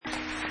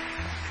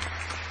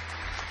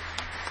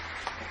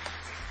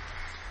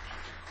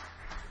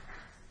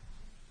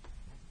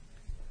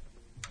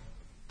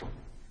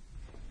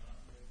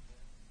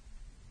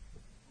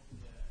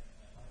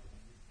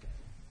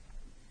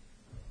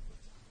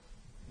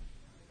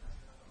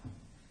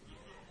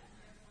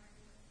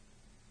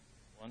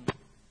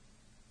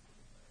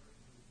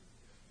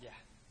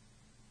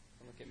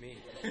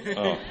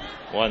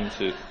1,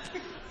 2,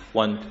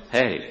 1.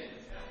 Hey.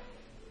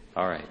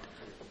 All right.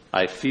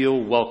 I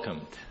feel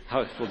welcomed.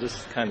 We'll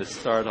just kind of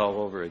start all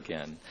over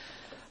again.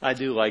 I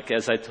do like,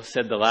 as I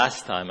said the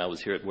last time I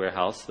was here at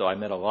Warehouse, though I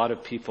met a lot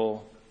of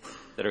people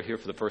that are here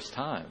for the first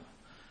time.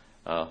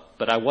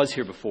 But I was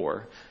here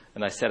before,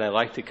 and I said I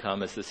like to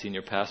come as the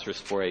senior pastor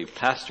for a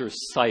pastor's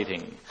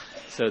sighting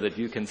so that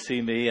you can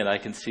see me and I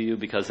can see you,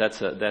 because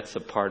that's a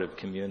part of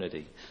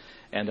community.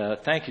 And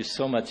thank you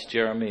so much,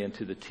 Jeremy, and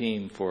to the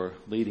team for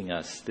leading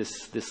us.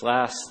 This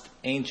last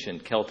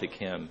ancient Celtic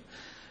hymn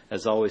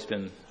has always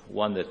been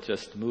one that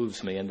just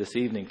moves me, and this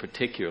evening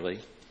particularly,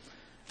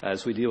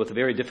 as we deal with a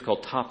very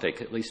difficult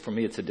topic. At least for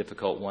me it's a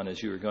difficult one,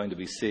 as you are going to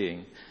be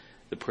seeing.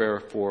 The prayer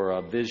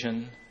for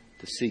vision,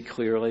 to see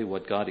clearly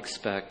what God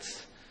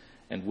expects,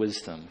 and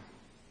wisdom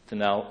to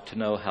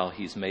know how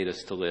He's made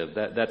us to live.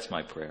 That's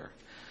my prayer.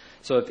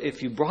 So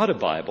if you brought a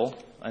Bible,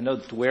 I know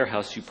at the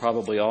Warehouse you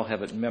probably all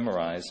have it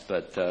memorized,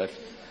 but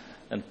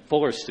and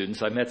Fuller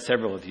students, I met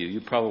several of you.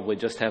 You probably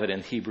just have it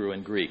in Hebrew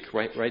and Greek,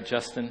 right,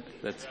 Justin?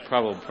 That's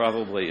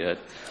probably it.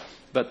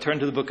 But turn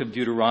to the book of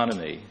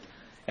Deuteronomy,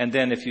 and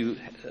then if you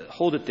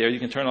hold it there, you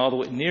can turn all the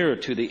way nearer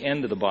to the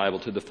end of the Bible,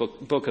 to the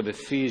book of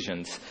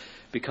Ephesians,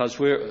 because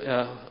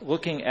we're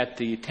looking at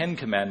the Ten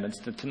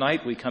Commandments. And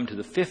tonight we come to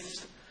the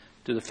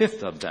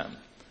fifth of them.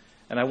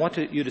 And I want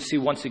you to see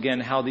once again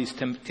how these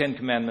Ten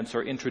Commandments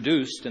are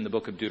introduced in the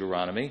book of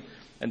Deuteronomy,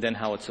 and then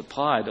how it's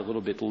applied a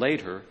little bit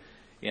later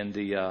in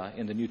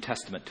the New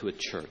Testament to a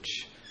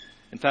church.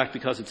 In fact,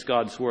 because it's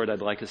God's Word,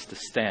 I'd like us to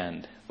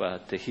stand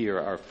to hear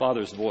our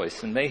Father's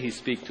voice, and may He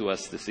speak to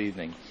us this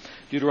evening.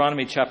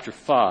 Deuteronomy chapter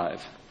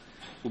 5.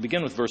 We'll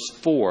begin with verse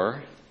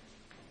 4,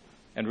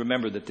 and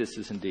remember that this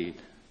is indeed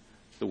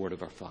the Word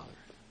of our Father.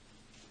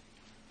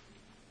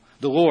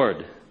 The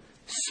Lord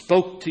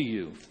spoke to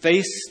you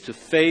face to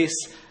face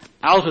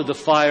out of the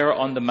fire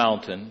on the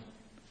mountain.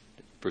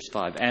 Verse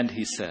 5, and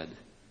He said,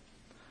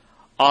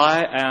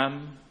 I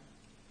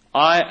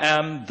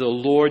am the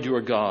Lord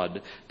your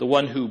God, the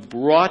one who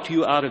brought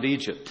you out of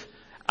Egypt,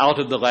 out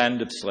of the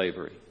land of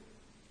slavery.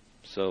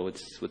 So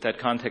it's with that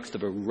context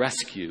of a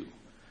rescue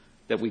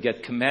that we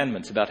get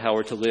commandments about how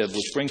we're to live,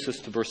 which brings us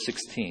to verse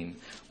 16,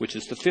 which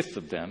is the fifth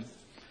of them.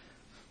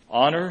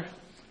 Honor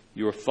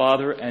your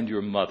father and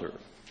your mother,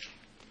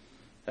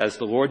 as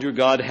the Lord your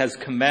God has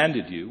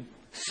commanded you,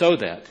 so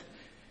that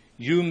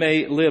you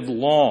may live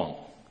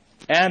long,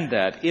 and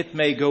that it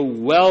may go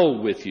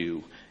well with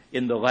you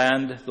in the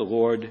land the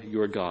Lord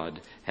your God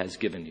has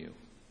given you.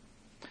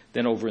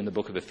 Then over in the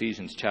book of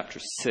Ephesians chapter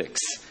 6,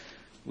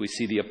 we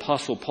see the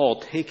Apostle Paul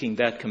taking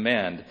that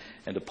command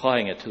and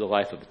applying it to the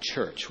life of the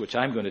church, which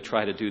I'm going to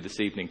try to do this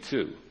evening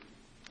too.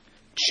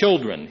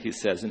 Children, he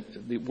says, and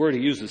the word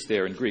he uses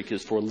there in Greek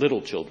is for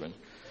little children.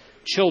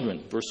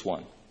 Children, verse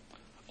 1,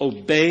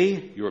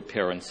 obey your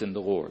parents in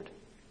the Lord,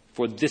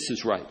 for this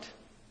is right.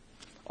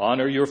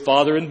 Honor your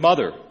father and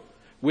mother,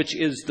 which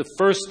is the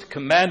first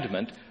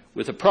commandment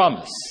with a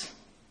promise,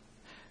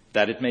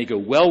 that it may go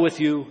well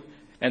with you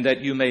and that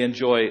you may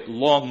enjoy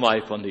long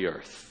life on the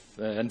earth.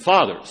 And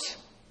fathers,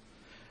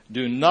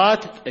 do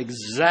not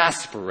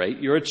exasperate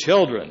your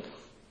children.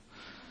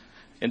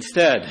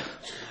 Instead,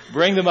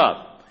 bring them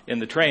up in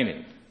the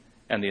training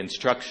and the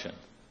instruction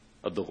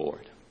of the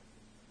Lord.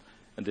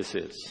 And this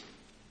is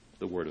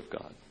the Word of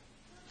God.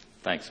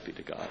 Thanks be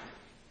to God.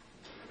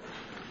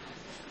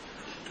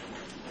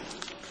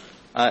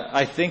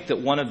 I think that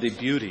one of the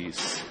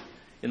beauties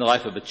in the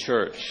life of the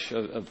church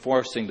of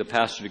forcing the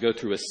pastor to go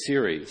through a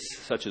series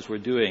such as we're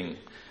doing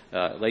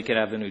Lake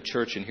Avenue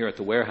Church and here at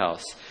the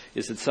Warehouse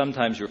is that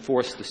sometimes you're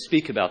forced to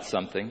speak about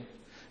something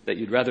that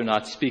you'd rather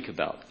not speak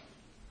about.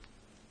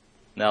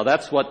 Now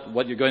that's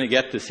what you're going to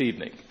get this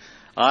evening.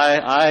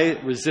 I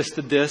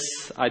resisted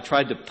this. I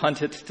tried to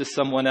punt it to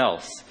someone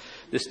else.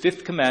 This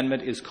fifth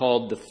commandment is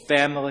called the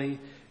family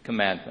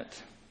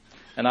commandment.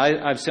 And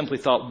I've simply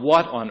thought,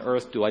 what on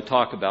earth do I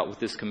talk about with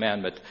this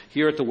commandment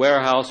here at the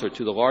Warehouse or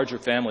to the larger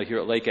family here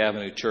at Lake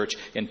Avenue Church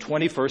in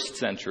 21st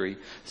century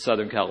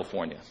Southern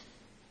California?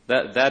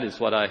 That is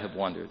what I have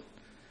wondered.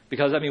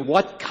 Because,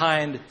 what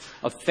kind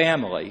of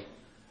family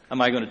am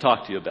I going to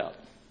talk to you about?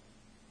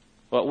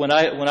 Well, when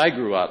I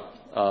grew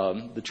up,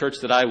 the church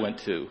that I went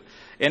to,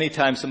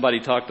 anytime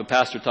the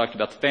pastor talked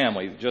about the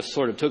family, just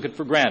sort of took it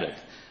for granted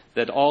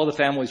that all the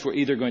families were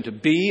either going to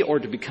be or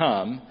to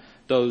become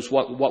those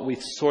what we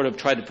sort of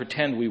tried to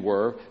pretend we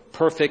were,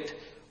 perfect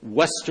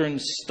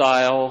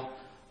Western-style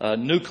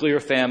nuclear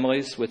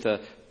families with a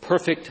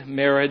perfect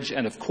marriage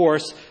and, of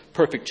course,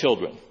 perfect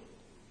children.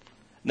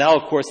 Now,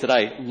 of course, that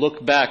I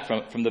look back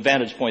from the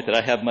vantage point that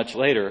I have much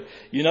later,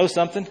 you know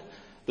something?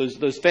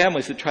 Those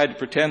families that tried to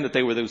pretend that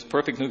they were those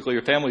perfect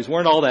nuclear families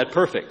weren't all that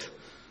perfect.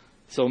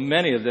 So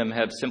many of them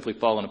have simply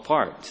fallen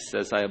apart,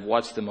 as I have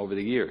watched them over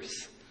the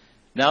years.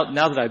 Now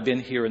that I've been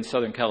here in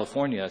Southern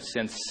California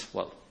since,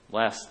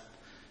 last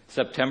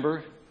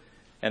September,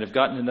 and have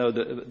gotten to know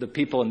the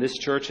people in this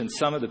church and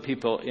some of the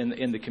people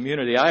in the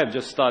community, I have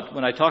just thought,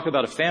 when I talk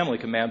about a family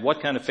command,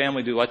 what kind of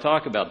family do I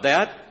talk about?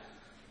 That?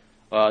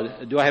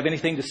 Do I have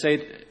anything to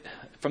say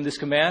from this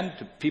command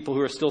to people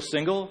who are still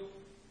single?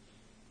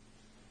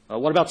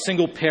 What about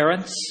single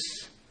parents?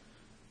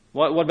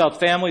 What about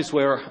families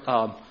where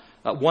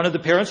one of the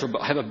parents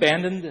have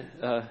abandoned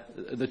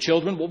the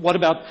children? What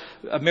about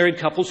married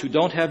couples who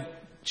don't have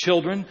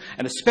children?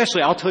 And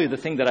especially, I'll tell you the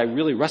thing that I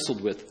really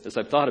wrestled with as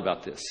I've thought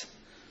about this,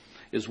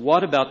 is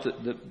what about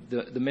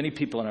the many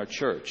people in our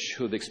church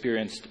who have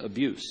experienced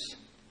abuse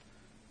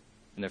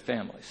in their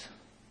families?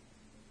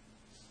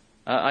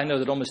 I know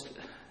that almost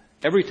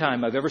every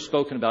time I've ever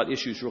spoken about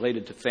issues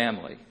related to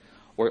family,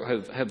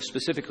 or have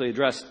specifically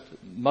addressed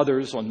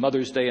mothers on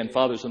Mother's Day and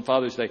fathers on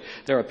Father's Day,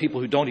 there are people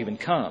who don't even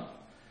come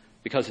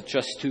because it's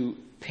just too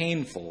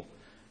painful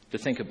to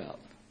think about.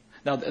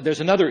 Now,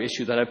 there's another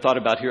issue that I've thought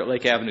about here at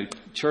Lake Avenue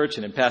Church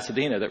and in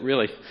Pasadena that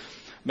really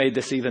made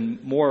this even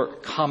more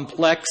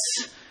complex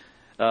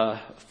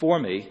for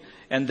me,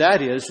 and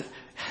that is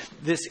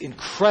this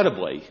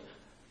incredibly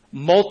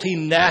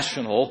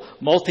multinational,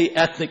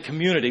 multi-ethnic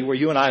community where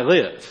you and I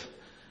live.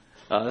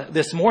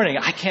 This morning,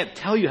 I can't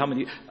tell you how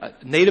many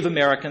Native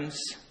Americans,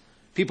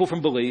 people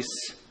from Belize,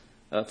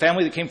 a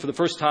family that came for the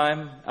first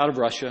time out of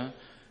Russia,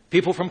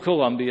 people from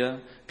Colombia,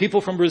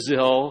 people from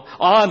Brazil,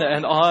 on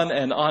and on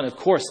and on. Of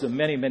course, the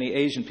many, many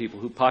Asian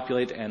people who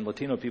populate and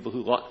Latino people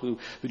who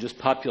just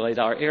populate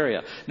our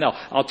area. Now,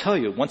 I'll tell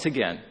you, once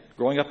again,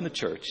 growing up in the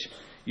church,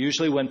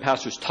 usually when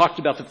pastors talked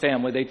about the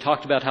family, they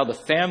talked about how the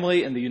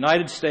family in the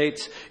United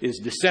States is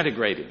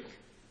disintegrating.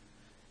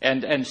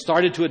 And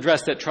started to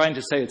address that, trying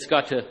to say it's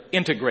got to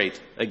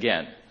integrate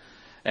again.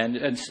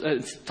 And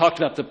talked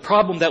about the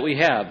problem that we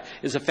have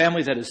is a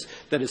family that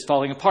is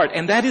falling apart.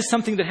 And that is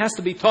something that has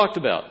to be talked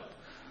about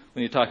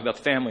when you talk about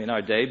the family in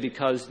our day,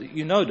 because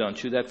you know,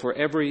 don't you, that for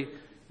every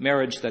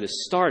marriage that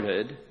is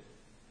started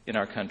in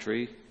our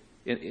country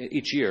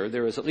each year,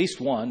 there is at least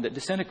one that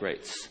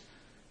disintegrates.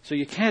 So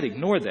you can't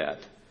ignore that.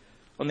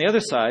 On the other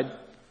side,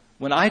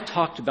 when I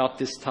talked about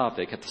this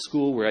topic at the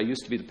school where I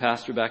used to be the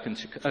pastor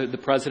the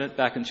president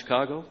back in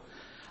Chicago,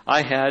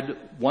 I had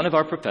one of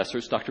our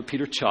professors, Dr.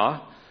 Peter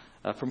Cha,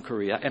 from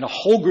Korea, and a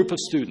whole group of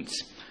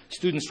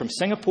students from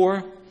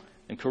Singapore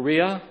and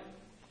Korea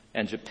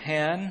and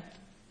Japan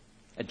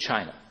and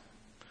China,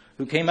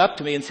 who came up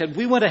to me and said,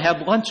 "We want to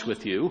have lunch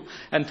with you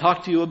and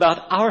talk to you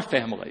about our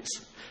families.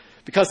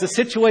 Because the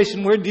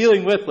situation we're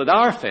dealing with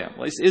our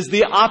families is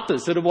the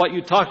opposite of what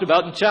you talked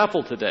about in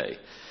chapel today."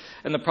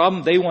 And the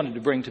problem they wanted to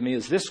bring to me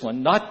is this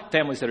one, not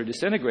families that are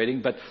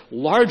disintegrating, but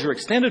larger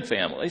extended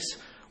families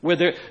where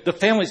the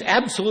families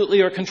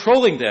absolutely are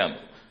controlling them.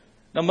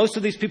 Now, most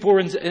of these people were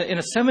in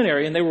a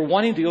seminary and they were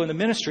wanting to go into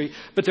ministry,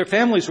 but their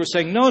families were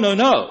saying,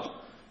 no.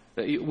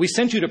 We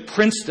sent you to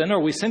Princeton, or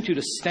we sent you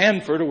to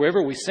Stanford, or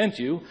wherever we sent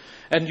you,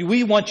 and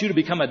we want you to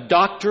become a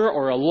doctor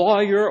or a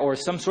lawyer or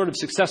some sort of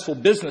successful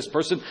business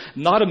person,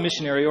 not a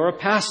missionary or a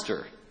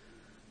pastor.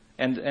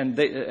 And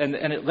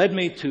it led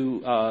me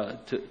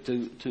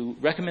to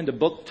recommend a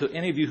book to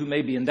any of you who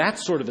may be in that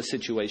sort of a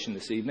situation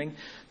this evening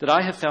that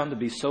I have found to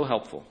be so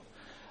helpful.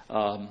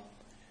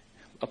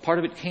 A part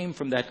of it came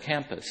from that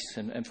campus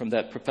and from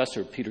that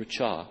professor, Peter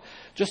Cha.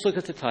 Just look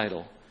at the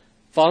title,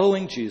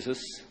 Following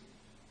Jesus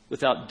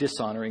Without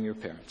Dishonoring Your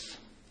Parents.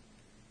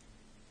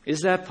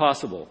 Is that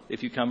possible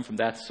if you come from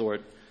that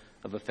sort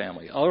of a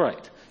family? All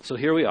right, so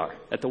here we are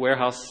at the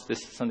warehouse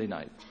this Sunday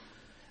night.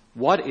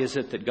 What is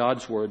it that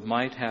God's Word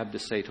might have to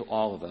say to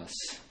all of us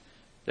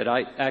that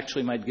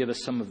actually might give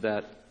us some of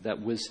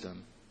that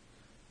wisdom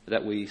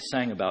that we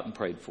sang about and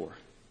prayed for?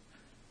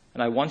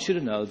 And I want you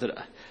to know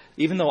that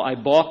even though I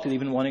balked at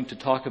even wanting to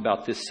talk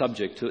about this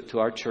subject to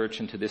our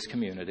church and to this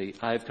community,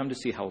 I have come to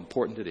see how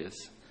important it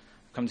is.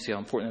 I've come to see how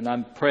important, and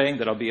I'm praying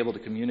that I'll be able to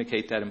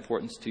communicate that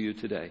importance to you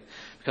today.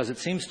 Because it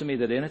seems to me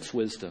that in its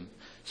wisdom,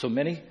 so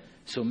many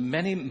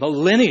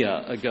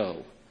millennia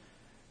ago,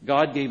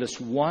 God gave us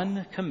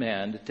one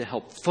command to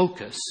help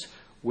focus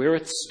where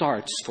it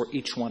starts for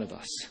each one of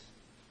us.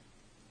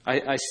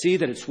 I see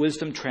that its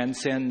wisdom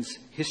transcends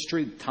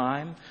history,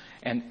 time,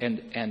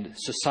 and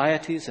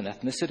societies and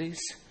ethnicities.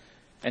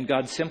 And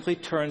God simply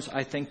turns,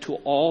 I think, to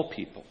all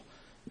people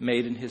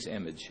made in His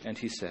image. And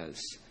He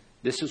says,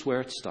 this is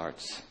where it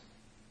starts.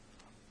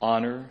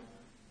 Honor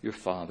your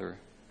father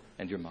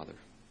and your mother.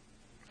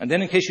 And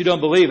then in case you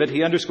don't believe it,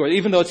 He underscores,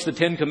 even though it's the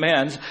 10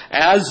 commands,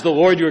 as the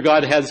Lord your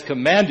God has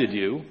commanded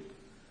you,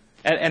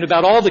 and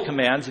about all the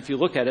commands, if you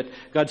look at it,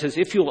 God says,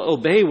 if you'll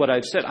obey what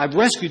I've said, I've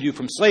rescued you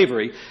from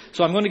slavery,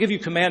 so I'm going to give you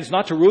commands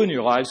not to ruin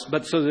your lives,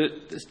 but so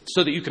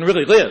that you can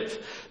really live,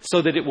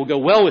 so that it will go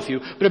well with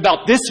you. But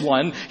about this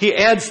one, He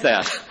adds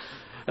that,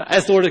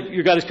 as the Lord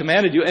your God has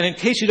commanded you, and in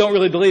case you don't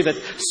really believe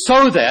it,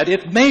 so that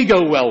it may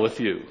go well with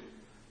you,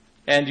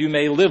 and you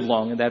may live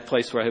long in that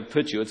place where I have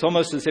put you. It's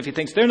almost as if He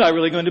thinks they're not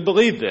really going to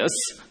believe this,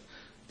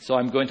 so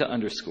I'm going to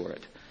underscore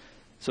it.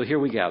 So here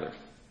we gather.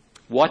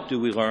 What do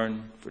we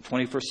learn for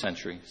 21st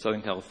century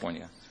Southern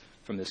California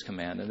from this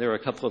command? And there are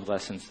a couple of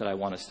lessons that I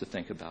want us to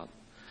think about.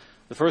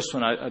 The first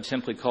one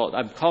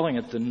I'm calling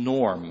it the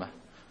norm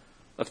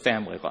of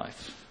family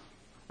life.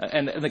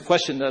 And the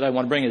question that I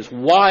want to bring is,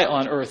 why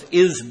on earth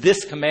is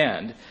this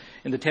command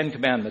in the Ten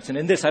Commandments. And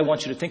in this, I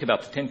want you to think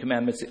about the Ten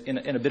Commandments in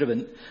a bit of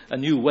a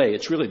new way.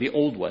 It's really the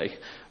old way,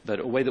 but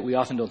a way that we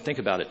often don't think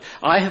about it.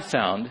 I have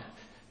found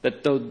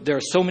that though there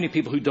are so many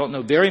people who don't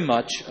know very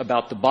much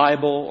about the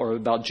Bible or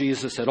about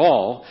Jesus at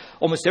all,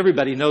 almost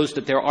everybody knows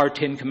that there are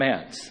 10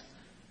 commands.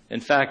 In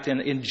fact,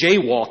 in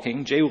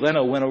jaywalking, Jay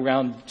Leno went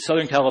around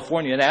Southern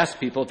California and asked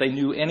people if they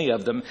knew any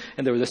of them.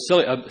 And there was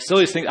the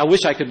silliest thing. I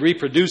wish I could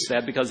reproduce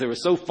that because they were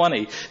so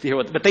funny to hear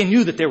but they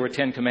knew that there were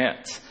 10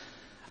 commands.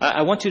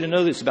 I want you to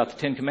know this about the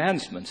 10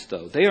 Commandments,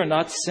 though. They are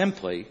not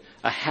simply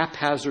a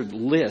haphazard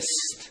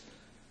list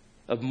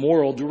of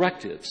moral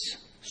directives,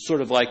 sort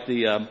of like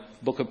the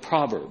book of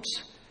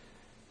Proverbs.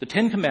 The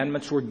 10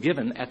 Commandments were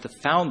given at the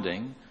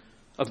founding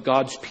of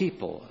God's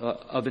people,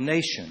 of a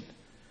nation.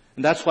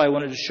 And that's why I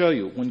wanted to show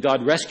you. When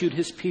God rescued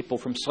his people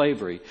from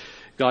slavery,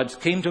 God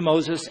came to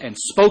Moses and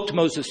spoke to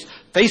Moses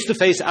face to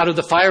face out of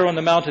the fire on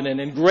the mountain and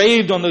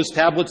engraved on those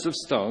tablets of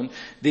stone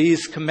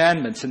these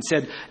commandments and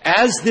said,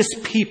 as this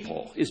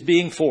people is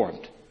being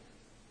formed,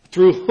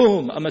 through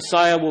whom a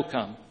Messiah will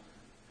come,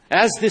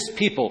 as this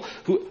people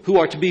who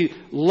are to be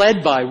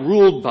led by,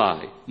 ruled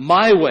by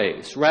my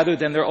ways rather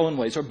than their own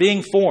ways are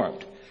being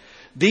formed,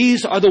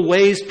 these are the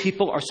ways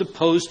people are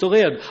supposed to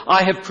live.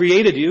 I have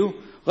created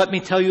you. Let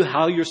me tell you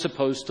how you're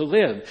supposed to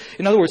live.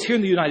 In other words, here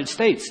in the United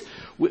States,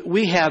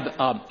 we have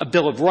a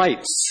Bill of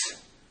Rights.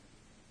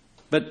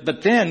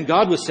 But then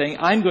God was saying,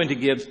 I'm going to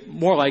give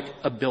more like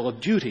a Bill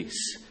of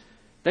Duties.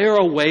 They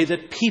are a way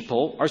that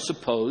people are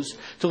supposed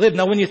to live.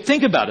 Now, when you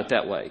think about it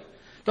that way,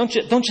 don't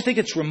you think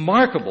it's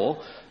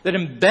remarkable that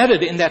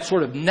embedded in that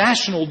sort of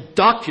national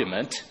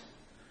document,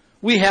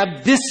 we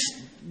have this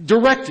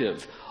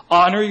directive,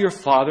 honor your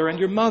father and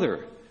your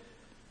mother.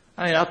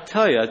 I mean, I'll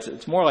tell you,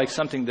 it's more like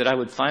something that I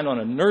would find on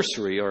a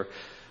nursery, or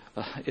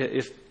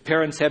if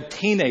parents have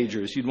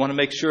teenagers, you'd want to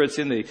make sure it's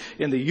in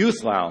the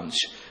youth lounge.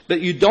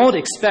 But you don't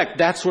expect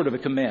that sort of a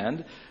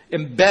command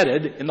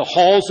embedded in the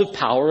halls of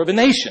power of a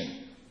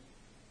nation.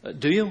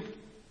 Do you?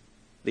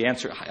 The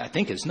answer, I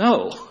think, is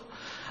no.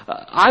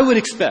 I would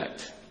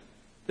expect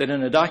that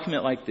in a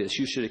document like this,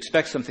 you should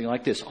expect something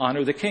like this: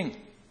 honor the king.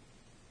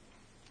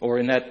 Or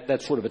in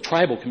that sort of a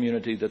tribal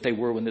community that they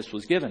were when this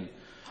was given,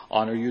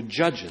 honor your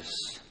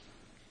judges.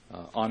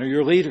 Honor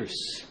your leaders.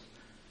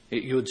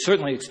 You would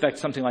certainly expect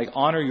something like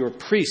honor your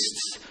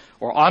priests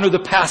or honor the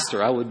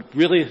pastor. I would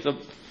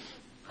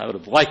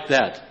have liked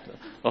that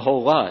a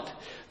whole lot.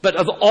 But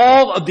of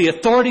all of the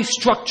authority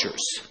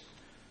structures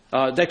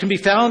that can be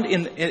found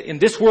in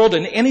this world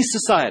and any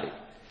society,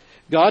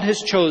 God has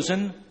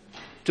chosen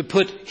to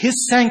put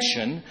his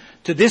sanction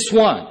to this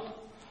one: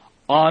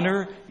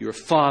 honor your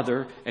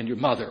father and your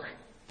mother.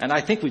 And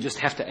I think we just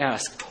have to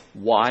ask,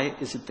 why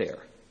is it there?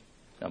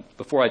 Now,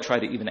 before I try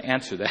to even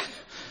answer that,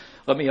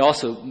 let me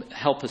also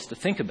help us to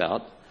think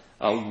about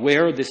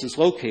where this is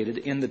located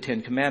in the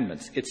Ten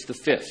Commandments. It's the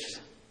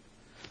fifth.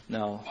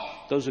 Now,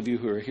 those of you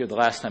who were here the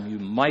last time, you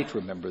might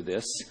remember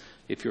this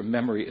if your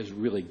memory is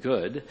really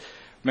good.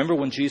 Remember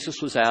when Jesus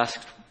was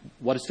asked,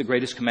 what is the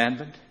greatest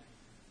commandment?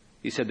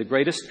 He said, the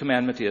greatest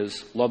commandment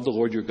is, love the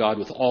Lord your God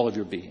with all of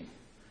your being.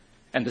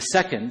 And the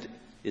second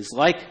is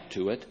like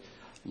to it,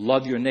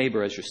 love your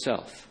neighbor as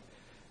yourself.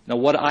 Now,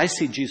 what I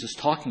see Jesus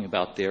talking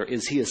about there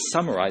is he is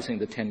summarizing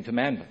the Ten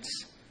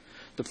Commandments.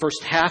 The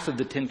first half of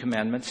the Ten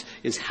Commandments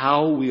is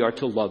how we are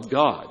to love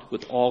God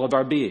with all of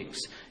our beings.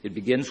 It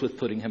begins with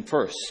putting him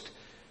first.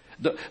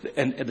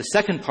 And the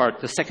second part,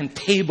 the second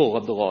table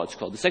of the law, it's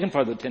called, the second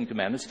part of the Ten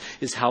Commandments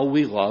is how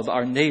we love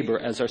our neighbor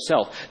as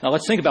ourselves. Now,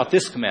 let's think about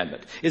this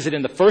commandment. Is it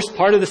in the first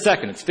part or the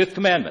second? It's fifth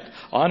commandment.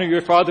 Honor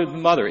your father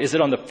and mother. Is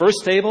it on the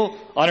first table,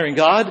 honoring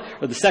God,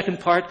 or the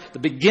second part, the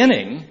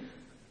beginning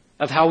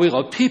of how we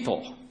love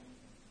people?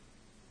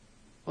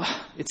 Well,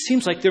 it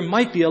seems like there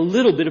might be a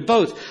little bit of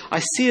both. I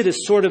see it as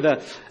sort of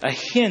a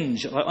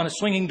hinge on a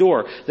swinging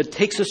door that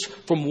takes us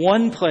from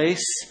one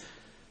place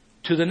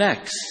to the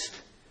next.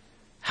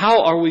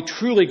 How are we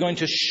truly going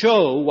to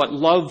show what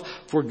love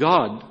for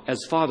God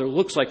as Father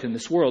looks like in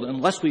this world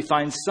unless we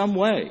find some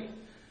way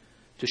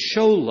to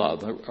show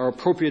love or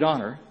appropriate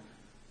honor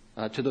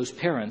to those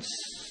parents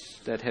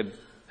that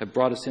have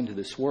brought us into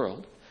this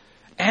world?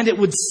 And it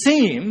would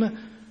seem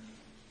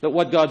that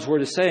what God's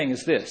Word is saying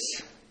is this: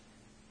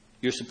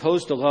 you're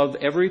supposed to love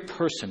every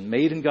person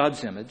made in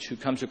God's image who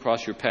comes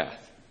across your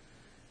path.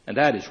 And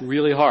that is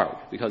really hard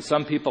because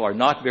some people are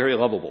not very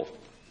lovable.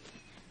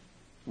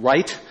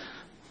 Right?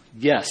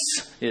 Yes,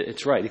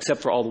 it's right,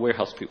 except for all the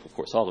warehouse people. Of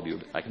course, all of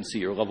you, I can see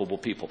you're lovable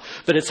people.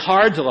 But it's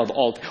hard to love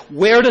all.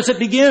 Where does it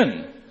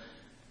begin?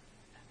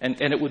 And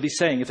it would be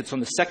saying, if it's on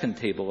the second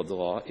table of the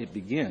law, it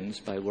begins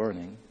by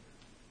learning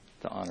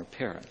to honor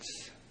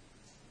parents.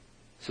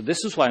 So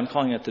this is why I'm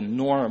calling it the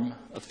norm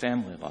of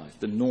family life,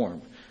 the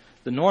norm.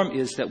 The norm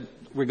is that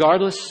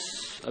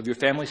regardless of your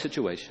family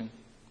situation,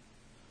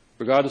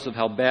 regardless of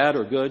how bad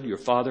or good your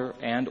father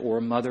and or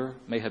mother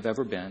may have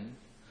ever been,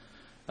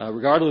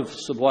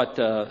 regardless of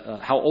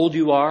how old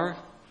you are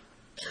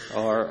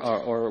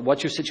or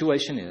what your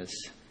situation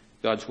is,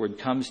 God's Word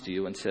comes to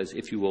you and says,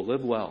 if you will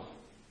live well,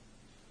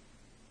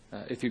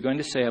 if you're going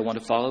to say, I want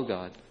to follow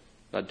God,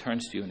 God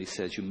turns to you and he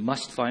says, you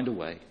must find a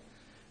way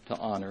to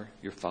honor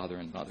your father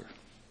and mother.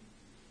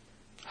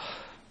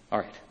 All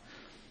right.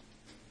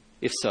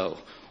 If so,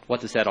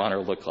 what does that honor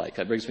look like?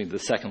 That brings me to the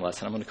second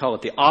lesson. I'm going to call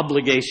it the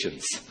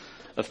obligations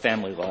of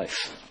family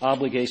life.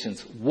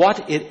 Obligations.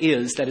 What it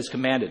is that is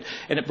commanded.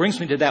 And it brings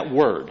me to that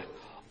word,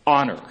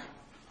 honor.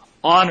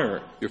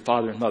 Honor your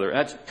father and mother.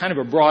 That's kind of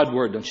a broad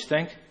word, don't you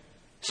think?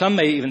 Some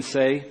may even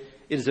say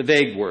it is a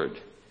vague word.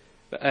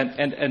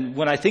 And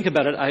when I think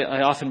about it,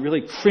 I often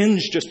really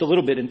cringe just a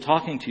little bit in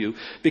talking to you,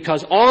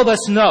 because all of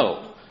us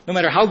know, no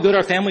matter how good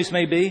our families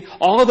may be,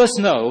 all of us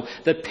know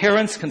that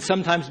parents can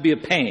sometimes be a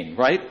pain,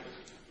 right?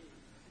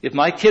 If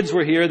my kids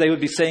were here, they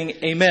would be saying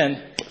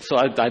amen. So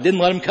I didn't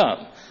let them come.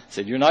 I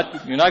said, you're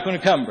not going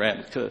to come,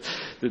 Brent,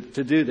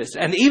 to do this.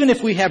 And even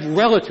if we have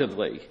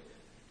relatively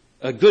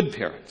good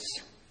parents,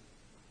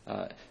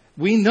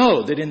 we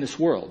know that in this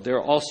world there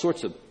are all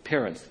sorts of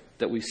parents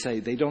that we say,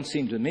 they don't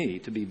seem to me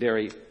to be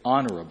very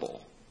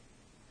honorable.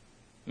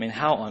 I mean,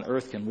 how on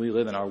earth can we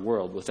live in our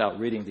world without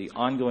reading the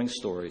ongoing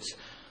stories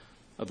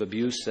of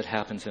abuse that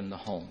happens in the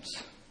homes?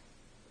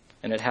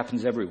 And it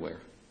happens everywhere.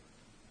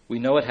 We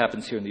know it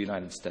happens here in the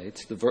United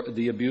States.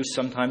 The abuse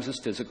sometimes is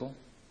physical.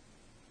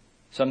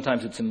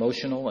 Sometimes it's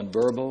emotional and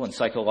verbal and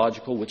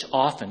psychological, which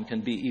often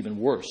can be even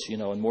worse,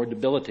 and more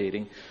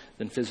debilitating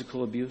than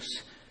physical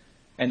abuse.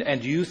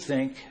 And you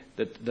think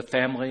that the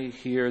family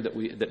here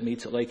that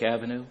meets at Lake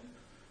Avenue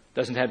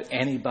doesn't have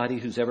anybody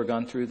who's ever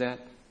gone through that?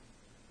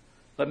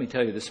 Let me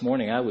tell you, this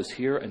morning I was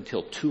here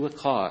until 2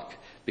 o'clock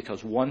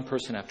because one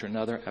person after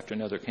another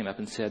came up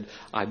and said,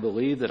 I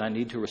believe that I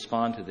need to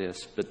respond to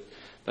this, but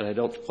I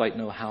don't quite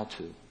know how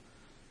to.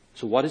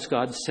 So what is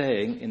God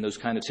saying in those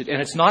kind of situations?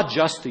 And it's not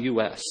just the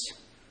U.S.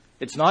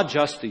 It's not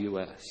just the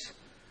U.S.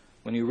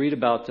 When you read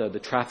about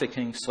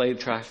the slave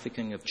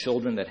trafficking of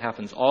children that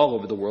happens all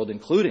over the world,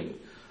 including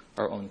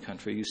our own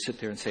country, you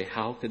sit there and say,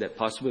 how could that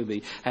possibly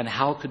be? And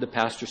how could the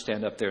pastor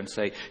stand up there and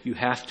say, you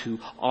have to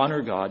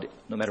honor God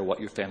no matter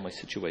what your family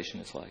situation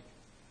is like?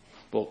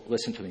 Well,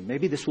 listen to me.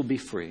 Maybe this will be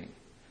freeing.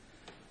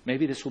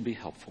 Maybe this will be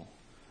helpful.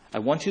 I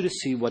want you to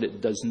see what it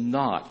does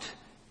not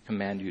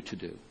command you to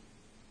do. Do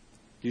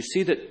you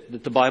see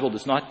that the Bible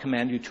does not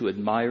command you to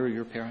admire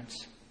your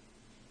parents?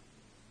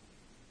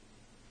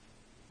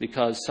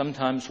 Because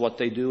sometimes what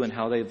they do and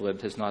how they've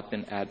lived has not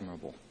been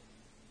admirable.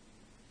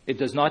 It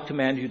does not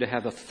command you to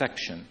have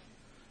affection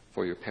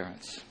for your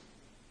parents.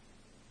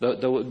 Though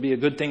it would be a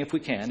good thing if we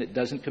can, it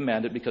doesn't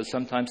command it because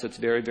sometimes it's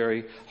very,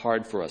 very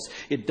hard for us.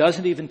 It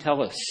doesn't even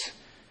tell us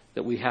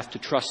that we have to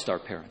trust our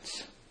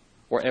parents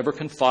or ever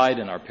confide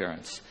in our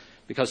parents.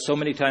 Because so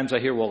many times I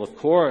hear, well, of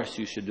course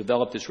you should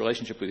develop this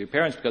relationship with your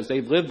parents because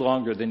they've lived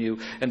longer than you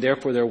and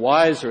therefore they're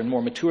wiser and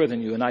more mature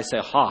than you. And I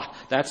say,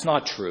 that's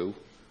not true.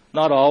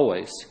 Not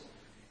always.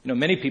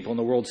 Many people in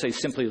the world say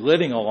simply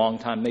living a long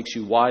time makes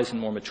you wise and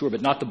more mature,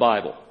 but not the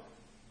Bible.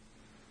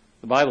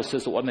 The Bible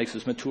says that what makes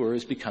us mature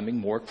is becoming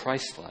more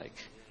Christ-like,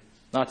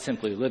 not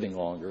simply living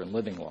longer and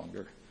living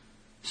longer.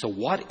 So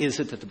what is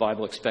it that the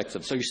Bible expects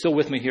of us? So you're still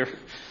with me here?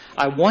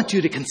 I want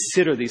you to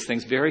consider these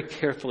things very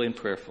carefully and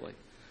prayerfully.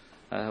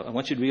 I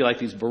want you to be like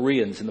these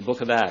Bereans in the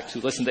book of Acts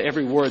who listened to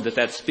every word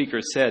that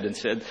speaker said and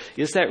said,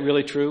 is that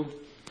really true?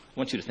 I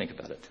want you to think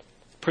about it.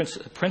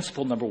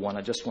 Principle number one,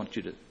 I just want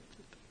you to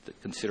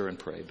consider and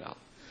pray about.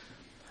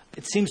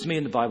 It seems to me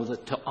in the Bible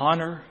that to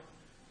honor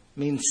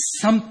means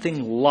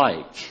something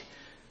like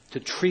to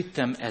treat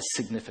them as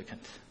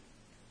significant.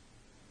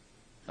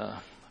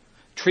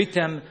 Treat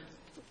them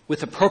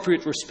with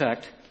appropriate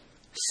respect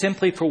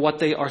simply for what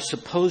they are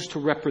supposed to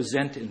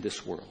represent in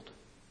this world.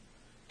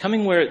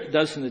 Coming where it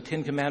does in the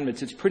Ten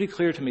Commandments, it's pretty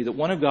clear to me that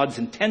one of God's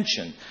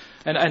intention,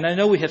 and I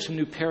know we have some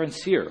new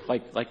parents here,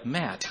 like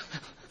Matt,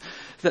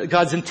 that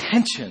God's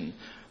intention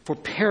for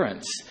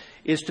parents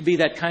is to be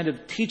that kind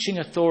of teaching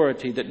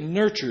authority that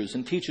nurtures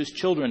and teaches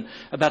children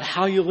about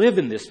how you live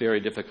in this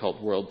very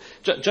difficult world.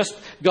 Just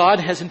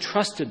God has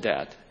entrusted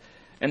that.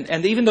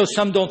 And even though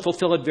some don't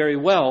fulfill it very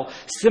well,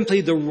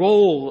 simply the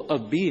role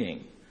of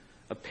being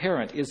a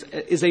parent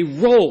is a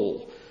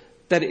role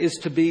that is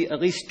to be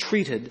at least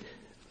treated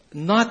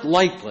not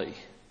lightly,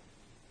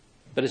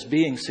 but as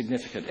being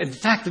significant. In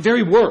fact, the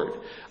very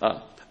word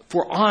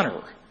for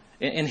honor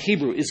in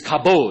Hebrew is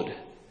kabod.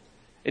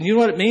 And you know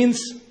what it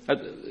means?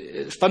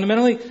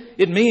 Fundamentally,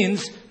 it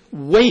means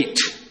weight.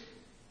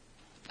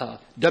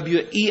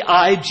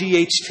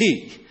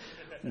 W-E-I-G-H-T.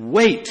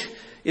 Weight.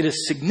 It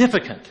is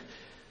significant.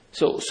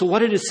 So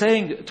what it is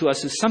saying to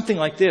us is something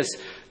like this.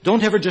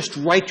 Don't ever just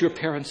write your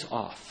parents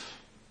off.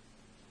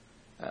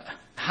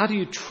 How do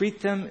you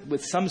treat them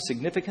with some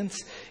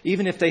significance,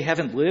 even if they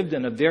haven't lived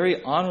in a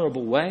very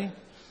honorable way?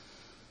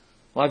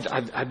 Well,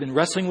 I've been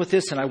wrestling with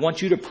this, and I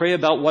want you to pray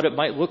about what it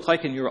might look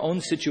like in your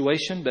own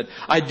situation. But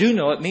I do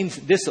know it means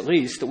this, at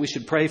least, that we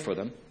should pray for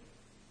them.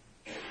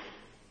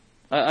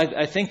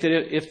 I think that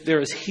if there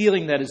is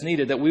healing that is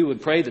needed, that we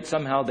would pray that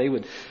somehow they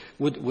would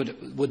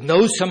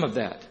know some of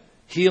that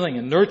healing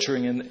and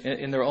nurturing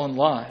in their own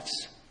lives.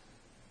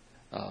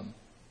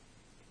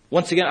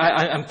 Once again,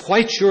 I'm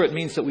quite sure it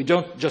means that we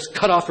don't just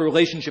cut off a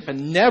relationship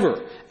and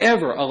never,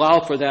 ever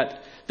allow for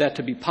that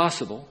to be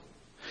possible.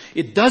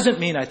 It doesn't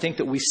mean, I think,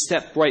 that we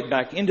step right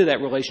back into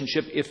that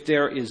relationship if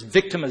there is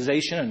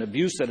victimization and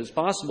abuse that is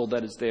possible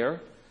that is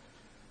there.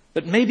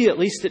 But maybe at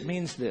least it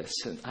means this,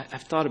 and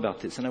I've thought about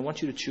this, and I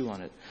want you to chew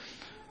on it.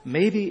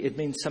 Maybe it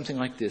means something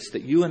like this,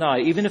 that you and I,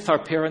 even if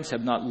our parents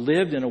have not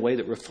lived in a way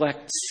that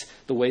reflects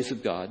the ways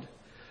of God,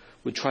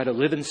 would try to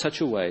live in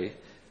such a way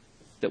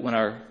that when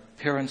our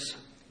parents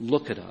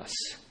look at us,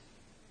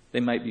 they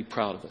might be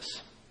proud of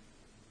us.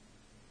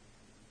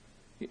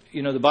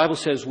 You know, the Bible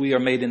says we are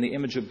made in the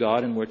image of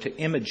God and we're to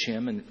image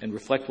Him and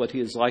reflect what He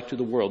is like to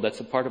the world. That's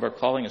a part of our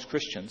calling as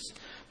Christians.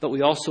 But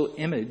we also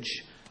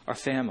image our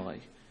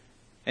family.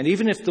 And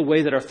even if the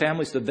way that our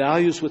families, the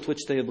values with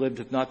which they have lived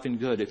have not been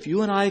good, if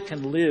you and I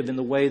can live in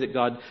the way that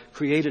God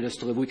created us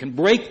to live, we can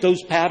break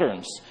those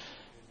patterns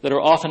that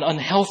are often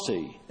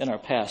unhealthy in our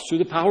past through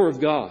the power of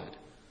God.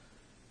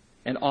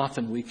 And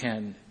often we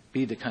can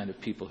be the kind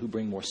of people who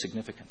bring more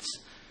significance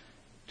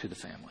to the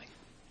family.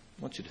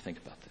 I want you to think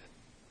about that.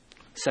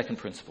 Second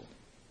principle.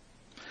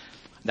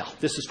 Now,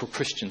 this is for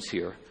Christians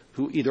here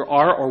who either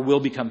are or will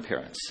become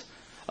parents.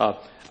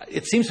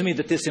 It seems to me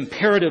that this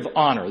imperative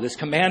honor, this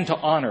command to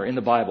honor in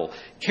the Bible,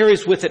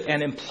 carries with it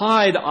an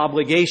implied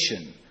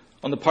obligation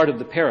on the part of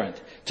the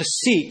parent to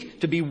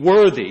seek to be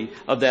worthy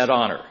of that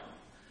honor.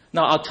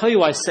 Now, I'll tell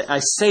you I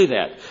say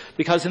that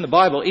because in the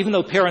Bible, even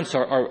though parents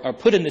are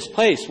put in this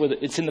place where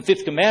it's in the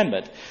fifth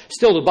commandment,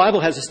 still the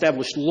Bible has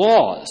established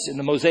laws in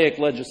the Mosaic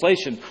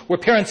legislation where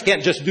parents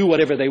can't just do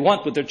whatever they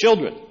want with their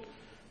children.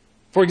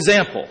 For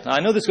example, now I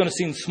know this is going to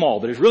seem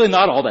small, but it's really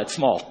not all that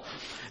small.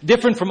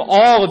 Different from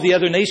all of the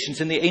other nations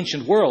in the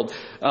ancient world,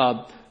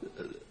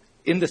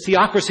 in the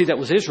theocracy that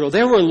was Israel,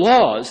 there were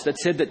laws that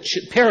said that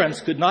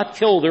parents could not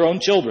kill their own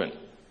children.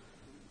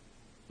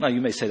 Now, you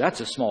may say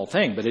that's a small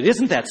thing, but it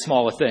isn't that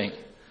small a thing.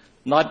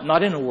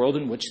 Not in a world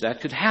in which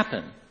that could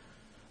happen.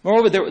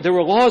 Moreover, there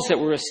were laws that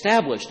were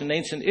established in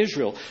ancient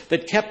Israel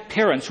that kept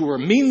parents who were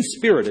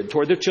mean-spirited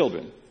toward their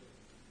children.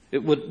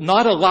 It would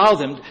not allow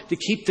them to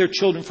keep their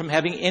children from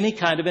having any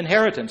kind of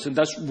inheritance and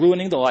thus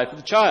ruining the life of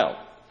the child.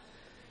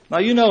 Now,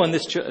 you know, in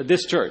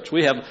this church,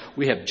 we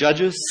have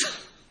judges,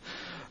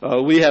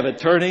 we have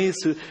attorneys,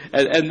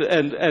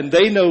 and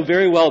they know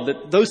very well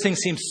that those things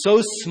seem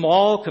so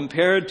small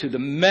compared to the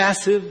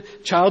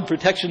massive child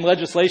protection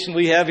legislation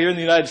we have here in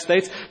the United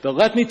States. But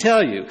let me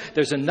tell you,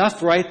 there's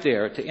enough right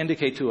there to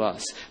indicate to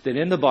us that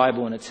in the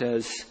Bible, when it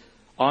says,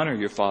 honor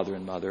your father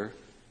and mother,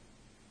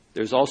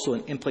 there's also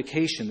an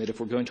implication that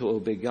if we're going to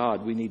obey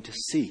God, we need to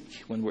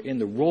seek, when we're in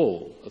the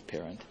role of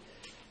parent,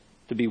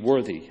 to be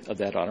worthy of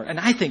that honor. And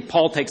I think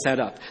Paul takes that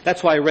up.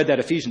 That's why I read that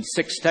Ephesians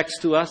 6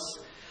 text to us.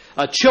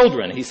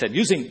 Children, he said,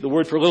 using the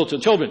word for little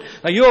children.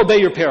 Now, you obey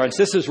your parents.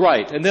 This is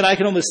right. And then I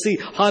can almost see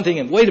haunting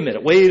him. Wait a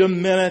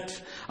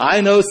minute. I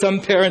know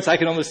some parents, I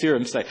can almost hear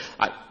him say,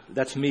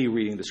 that's me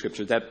reading the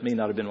scripture. That may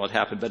not have been what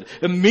happened. But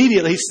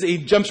immediately he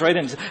jumps right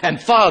in.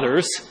 And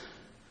fathers,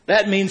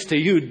 that means to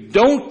you,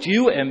 don't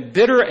you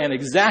embitter and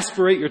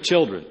exasperate your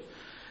children.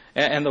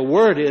 And the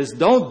word is,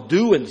 don't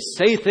do and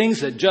say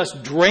things that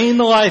just drain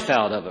the life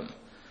out of them.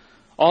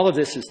 All of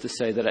this is to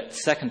say that a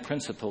second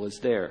principle is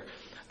there.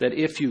 That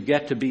if you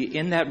get to be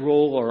in that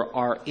role or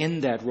are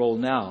in that role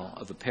now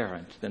of a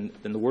parent, then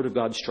the Word of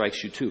God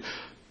strikes you too.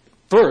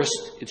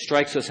 First, it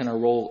strikes us in our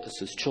role as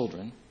His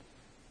children.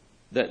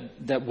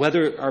 That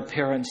whether our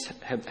parents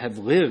have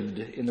lived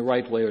in the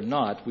right way or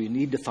not, we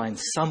need to find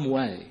some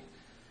way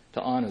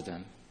to honor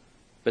them.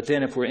 But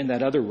then if we're in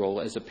that other role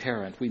as a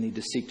parent, we need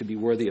to seek to be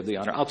worthy of the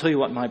honor. I'll tell you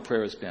what my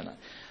prayer has been.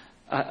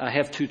 I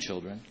have 2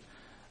 children.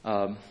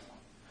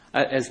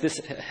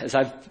 As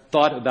I've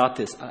thought about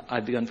this,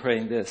 I've begun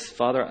praying this.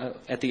 Father,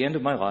 at the end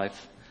of my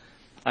life,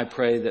 I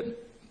pray that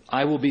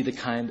I will be the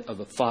kind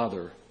of a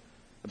father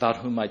about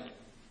whom my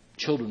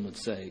children would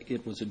say,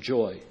 it was a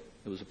joy,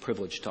 it was a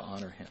privilege to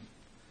honor him.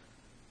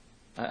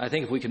 I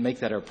think if we can make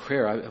that our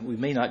prayer, we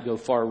may not go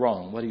far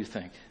wrong. What do you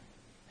think?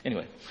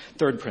 Anyway,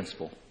 third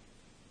principle.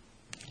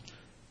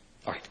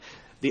 All right.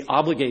 The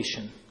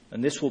obligation,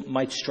 and this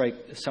might strike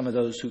some of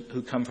those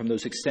who come from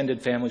those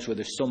extended families where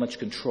there's so much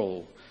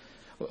control,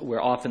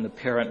 where often the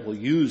parent will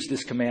use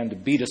this command to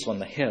beat us on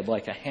the head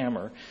like a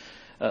hammer.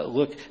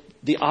 Look,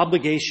 the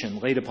obligation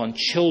laid upon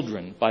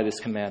children by this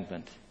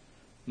commandment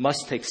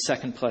must take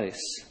second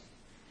place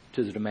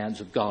to the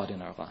demands of God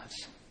in our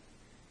lives.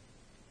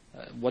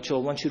 What I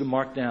want you to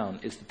mark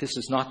down is that this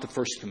is not the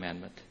first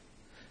commandment.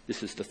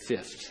 This is the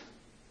fifth.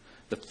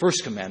 The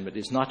first commandment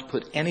is not to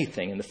put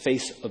anything in the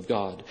face of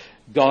God.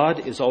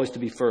 God is always to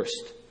be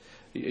first.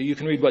 You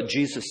can read what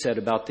Jesus said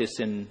about this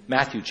in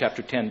Matthew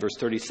chapter 10, verse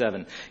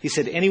 37. He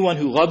said, anyone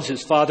who loves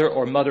his father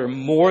or mother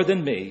more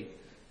than me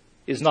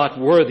is not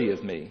worthy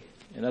of me.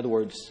 In other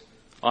words,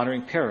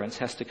 honoring parents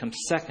has to come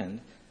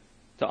second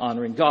to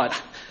honoring God.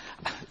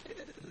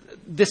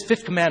 This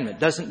fifth commandment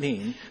doesn't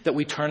mean that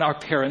we turn our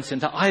parents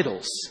into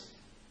idols,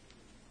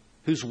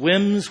 whose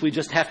whims we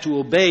just have to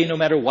obey no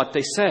matter what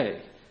they say.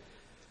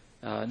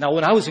 Now,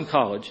 when I was in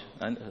college,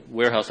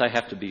 Warehouse, I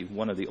have to be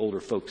one of the older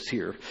folks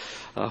here.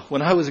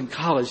 When I was in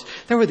college,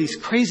 there were these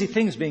crazy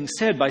things being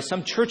said by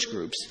some church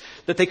groups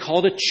that they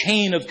called a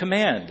chain of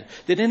command.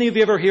 Did any of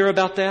you ever hear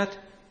about that?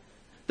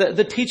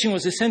 The teaching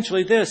was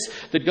essentially this,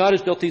 that God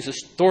has built these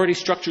authority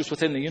structures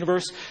within the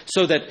universe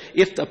so that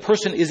if a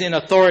person is in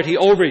authority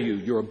over you,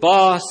 your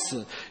boss,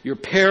 your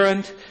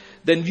parent,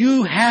 then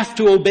you have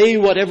to obey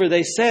whatever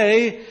they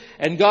say,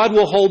 and God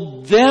will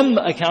hold them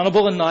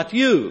accountable and not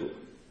you.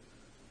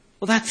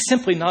 Well, that's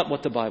simply not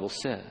what the Bible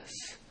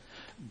says.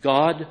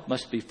 God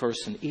must be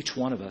first in each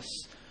one of us.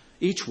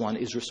 Each one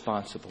is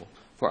responsible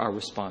for our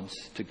response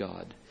to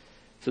God.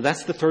 So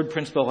that's the third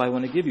principle I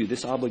want to give you.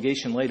 This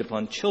obligation laid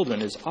upon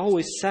children is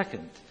always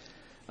second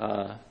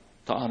to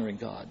honoring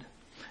God.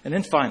 And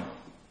then finally,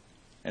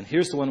 and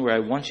here's the one where I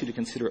want you to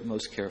consider it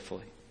most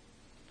carefully.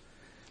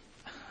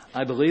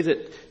 I believe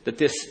that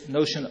this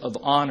notion of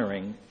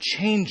honoring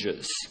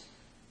changes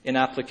in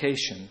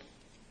application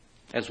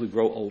as we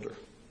grow older.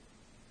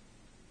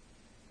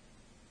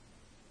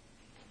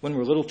 When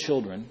we're little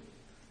children,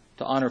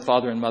 to honor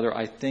father and mother,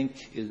 I think,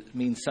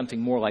 means something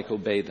more like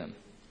obey them.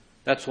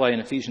 That's why in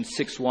Ephesians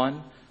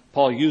 6:1,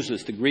 Paul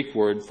uses the Greek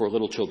word for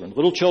little children.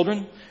 Little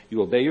children,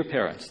 you obey your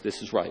parents.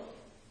 This is right.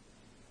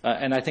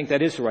 And I think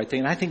that is the right thing.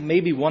 And I think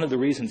maybe one of the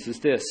reasons is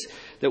this,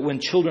 that when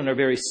children are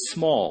very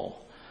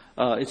small,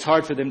 it's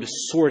hard for them to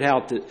sort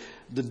out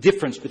the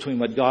difference between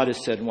what God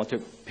has said and what their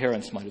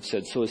parents might have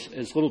said. So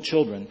as little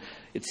children,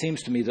 it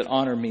seems to me that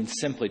honor means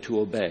simply to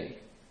obey.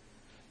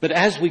 But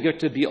as we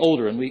get to be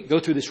older and we go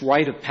through this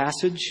rite of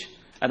passage,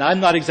 and I'm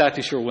not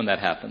exactly sure when that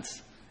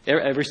happens.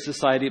 Every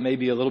society may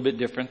be a little bit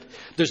different.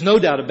 There's no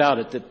doubt about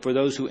it that for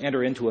those who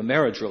enter into a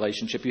marriage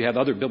relationship, you have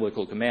other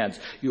biblical commands.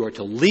 You are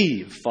to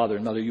leave father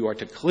and mother. You are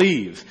to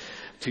cleave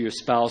to your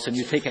spouse, and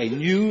you take a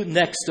new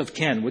next of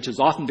kin, which is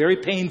often very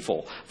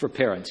painful for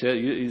parents.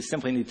 You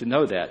simply need to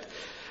know that.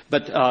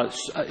 But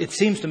it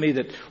seems to me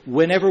that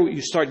whenever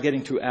you start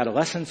getting through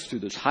adolescence, through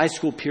this high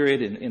school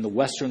period in the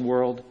Western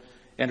world,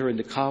 enter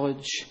into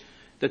college,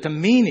 that the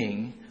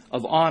meaning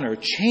of honor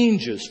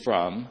changes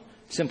from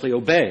simply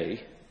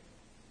obey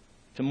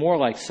to more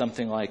like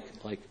something like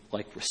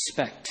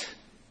respect.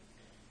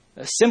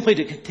 Simply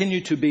to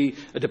continue to be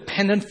a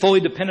dependent, fully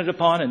dependent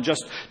upon, and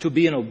just to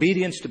be in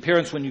obedience to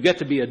parents when you get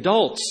to be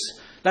adults,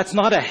 that's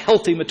not a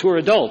healthy, mature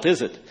adult,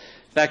 is it?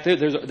 In fact,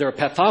 there are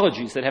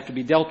pathologies that have to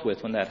be dealt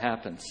with when that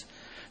happens.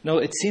 No,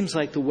 it seems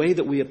like the way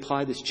that we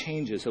apply this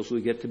changes as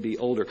we get to be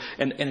older.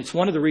 And it's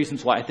one of the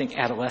reasons why I think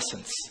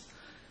adolescence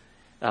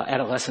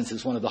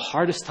is one of the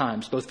hardest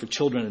times, both for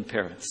children and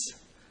parents,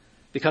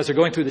 because they're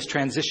going through this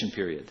transition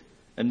period.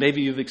 And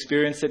maybe you've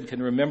experienced it and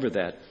can remember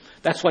that.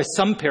 That's why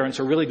some parents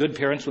are really good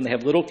parents when they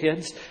have little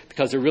kids,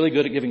 because they're really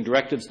good at giving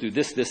directives, do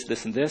this, this,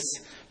 this, and this,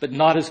 but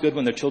not as good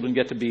when their children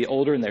get to be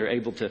older and they're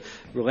able to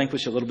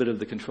relinquish a little bit of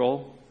the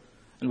control.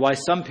 And why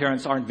some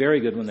parents aren't very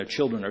good when their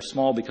children are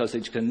small, because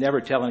they can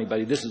never tell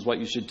anybody, this is what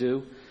you should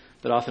do.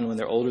 But often when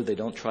they're older, they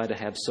don't try to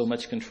have so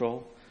much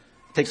control.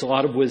 It takes a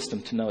lot of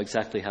wisdom to know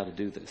exactly how to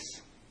do this.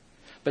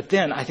 But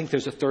then I think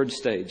there's a third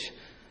stage.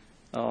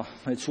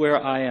 It's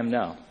where I am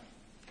now.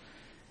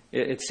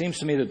 It seems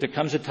to me that there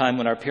comes a time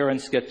when our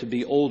parents get to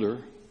be older,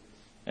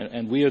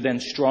 and we are then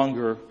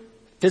stronger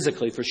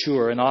physically for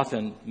sure, and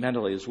often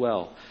mentally as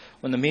well,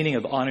 when the meaning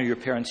of honor your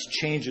parents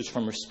changes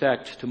from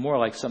respect to more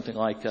like something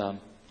like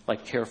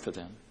care for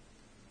them.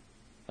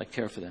 Like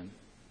care for them.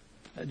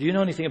 Do you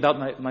know anything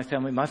about my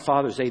family? My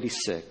father's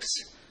 86.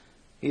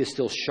 He is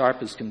still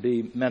sharp as can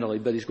be mentally,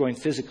 but he's growing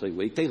physically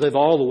weak. They live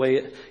all the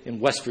way in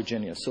West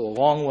Virginia, so a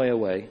long way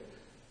away.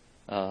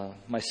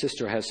 My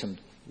sister has some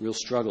real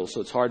struggle,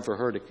 so it's hard for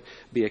her to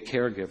be a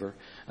caregiver.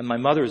 And my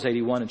mother is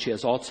 81 and she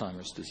has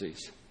Alzheimer's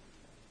disease.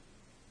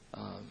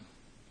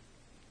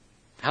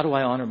 How do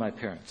I honor my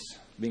parents?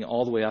 Being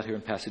all the way out here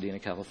in Pasadena,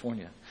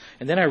 California.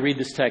 And then I read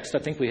this text. I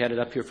think we had it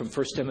up here from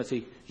 1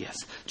 Timothy. Yes,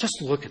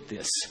 just look at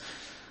this.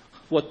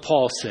 What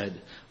Paul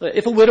said.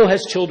 If a widow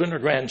has children or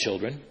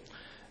grandchildren,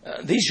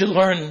 these should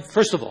learn,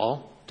 first of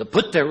all, to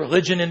put their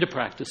religion into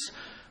practice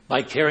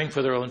by caring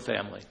for their own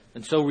family.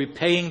 And so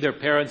repaying their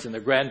parents and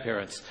their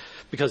grandparents,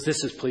 because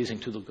this is pleasing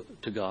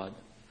to God.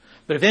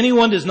 But if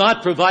anyone does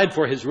not provide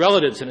for his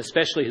relatives, and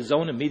especially his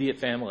own immediate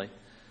family,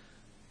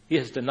 he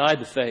has denied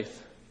the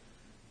faith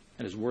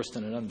and is worse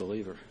than an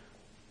unbeliever.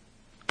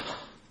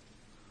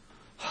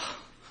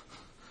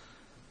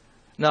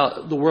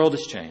 Now, the world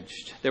has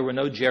changed. There were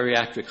no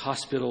geriatric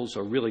hospitals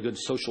or really good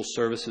social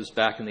services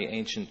back in the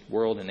ancient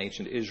world, in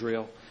ancient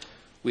Israel.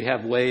 We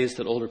have ways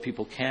that older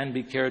people can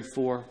be cared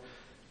for.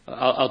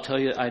 I'll tell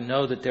you, I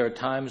know that there are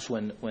times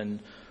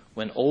when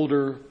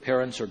older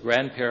parents or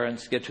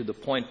grandparents get to the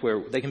point where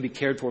they can be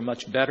cared for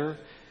much better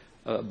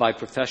by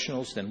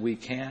professionals than we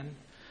can.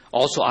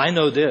 Also, I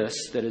know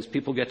this, that as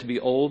people get to be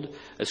old,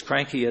 as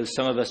cranky as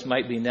some of us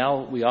might be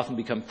now, we often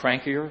become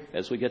crankier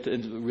as we get to,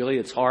 really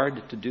it's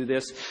hard to do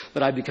this,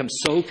 but I've become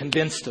so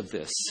convinced of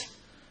this,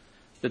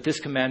 that this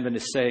commandment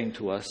is saying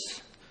to us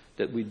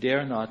that we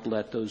dare not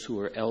let those who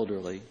are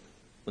elderly,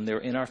 when they're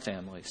in our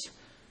families,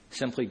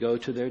 simply go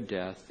to their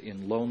death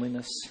in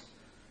loneliness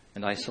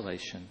and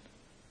isolation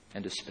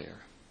and despair.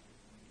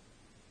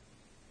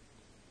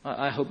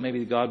 I hope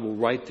maybe God will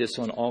write this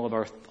on all of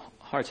our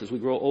hearts as we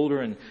grow older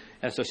and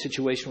as our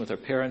situation with our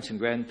parents and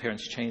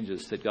grandparents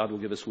changes, that God will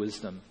give us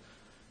wisdom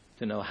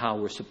to know how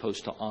we're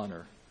supposed to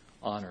honor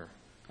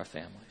our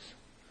families.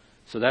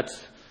 So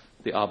that's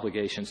the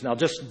obligations. Now,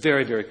 just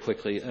very, very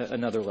quickly,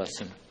 another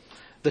lesson.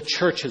 The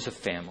church is a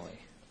family.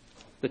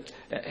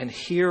 And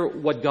hear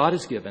what God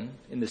has given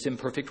in this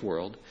imperfect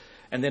world,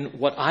 and then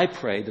what I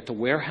pray that the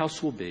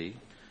warehouse will be,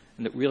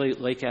 and that really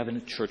Lake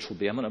Avenue Church will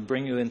be. I'm going to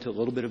bring you into a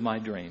little bit of my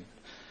dream.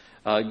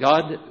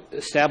 God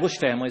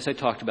established families, I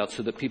talked about,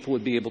 so that people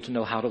would be able to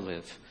know how to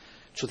live.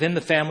 It's within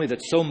the family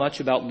that so much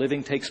about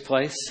living takes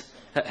place.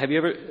 Have you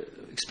ever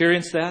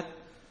experienced that?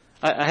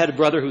 I had a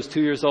brother who was 2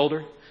 years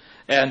older.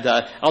 And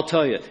I'll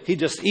tell you, he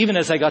just, even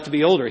as I got to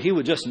be older, he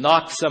would just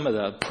knock some of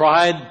the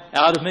pride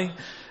out of me.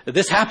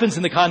 This happens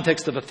in the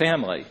context of a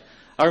family.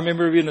 I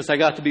remember even as I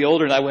got to be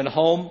older and I went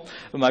home,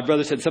 and my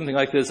brother said something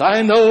like this: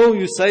 I know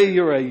you say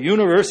you're a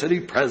university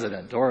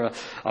president or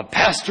a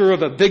pastor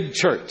of a big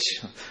church,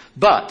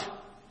 but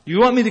you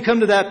want me to come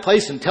to that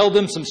place and tell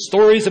them some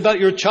stories about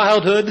your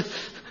childhood?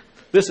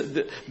 This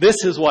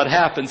is what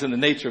happens in the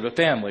nature of a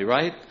family,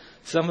 right?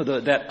 Some of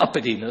that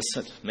uppityness,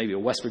 maybe a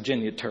West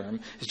Virginia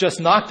term, is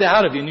just knocked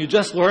out of you, and you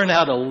just learn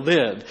how to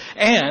live.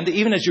 And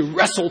even as you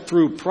wrestle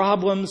through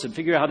problems and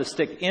figure out how to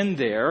stick in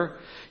there,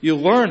 you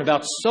learn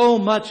about so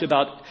much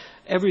about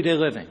everyday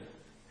living.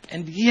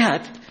 And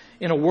yet,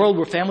 in a world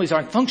where families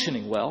aren't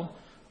functioning well,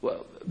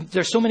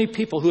 there's so many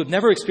people who have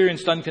never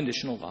experienced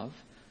unconditional love.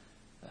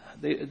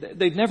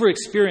 They've never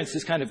experienced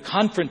this kind of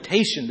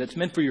confrontation that's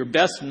meant for your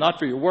best and not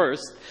for your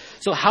worst.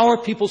 So how are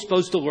people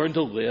supposed to learn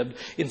to live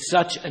in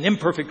such an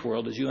imperfect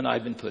world as you and I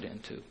have been put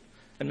into?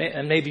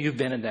 And maybe you've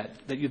been in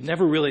that you've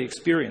never really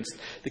experienced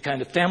the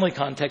kind of family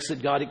context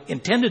that God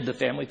intended the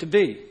family to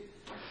be.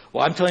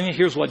 Well, I'm telling you,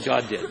 here's what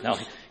God did. Now,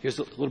 here's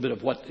a little bit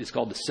of what is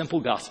called the simple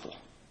gospel.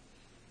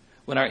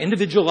 When our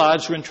individual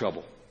lives were in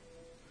trouble,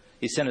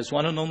 He sent His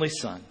one and only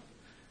Son,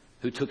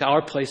 who took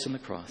our place on the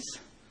cross,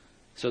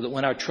 so that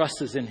when our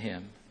trust is in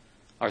Him,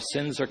 our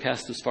sins are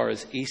cast as far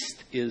as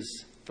east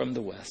is from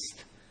the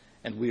west,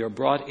 and we are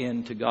brought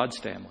into God's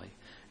family,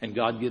 and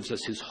God gives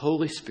us His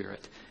Holy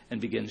Spirit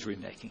and begins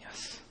remaking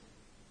us.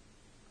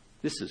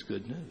 This is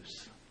good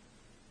news.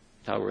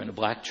 If I were in a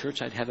black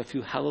church, I'd have a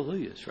few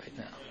hallelujahs right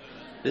now.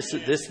 This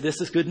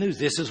is good news.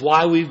 This is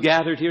why we've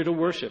gathered here to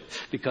worship,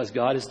 because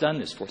God has done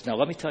this for us. Now,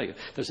 let me tell you,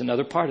 there's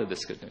another part of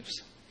this good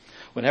news.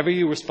 Whenever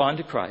you respond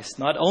to Christ,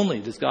 not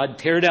only does God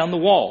tear down the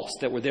walls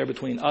that were there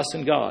between us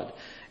and God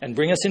and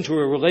bring us into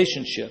a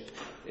relationship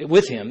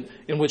with Him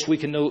in which we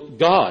can know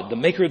God, the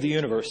maker of the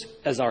universe,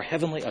 as our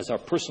heavenly, as our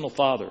personal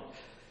Father,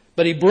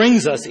 but He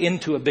brings us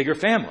into a bigger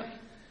family.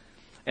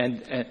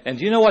 And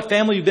do you know what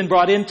family you've been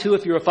brought into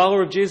if you're a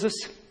follower of Jesus?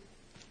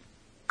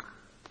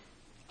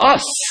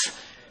 Us.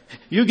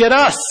 You get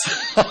us.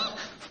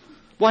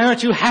 Why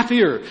aren't you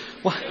happier?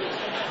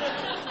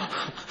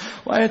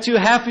 Why aren't you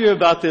happier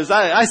about this?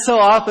 I so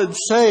often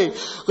say,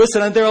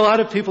 listen, there are a lot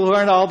of people who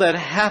aren't all that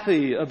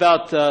happy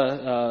about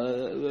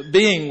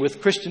being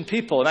with Christian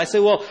people. And I say,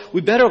 well,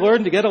 we better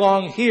learn to get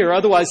along here.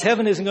 Otherwise,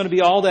 heaven isn't going to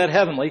be all that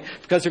heavenly,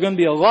 because there are going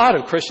to be a lot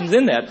of Christians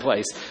in that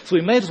place. So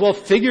we may as well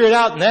figure it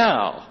out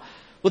now.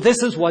 Well,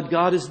 this is what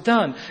God has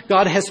done.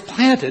 God has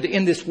planted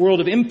in this world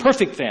of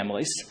imperfect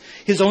families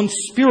His own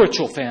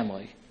spiritual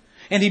family.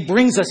 And He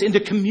brings us into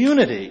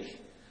community.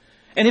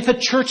 And if a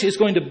church is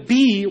going to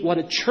be what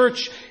a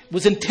church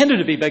was intended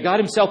to be by God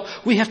Himself,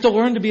 we have to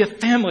learn to be a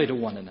family to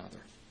one another.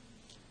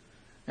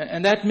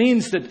 And that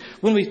means that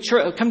when we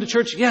come to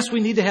church, yes, we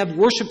need to have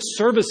worship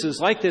services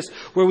like this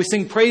where we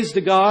sing praise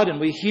to God and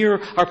we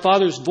hear our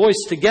Father's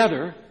voice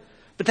together.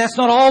 But that's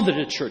not all that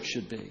a church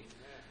should be.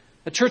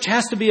 A church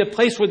has to be a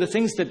place where the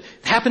things that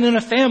happen in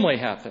a family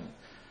happen.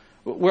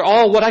 Where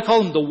all what I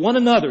call them the one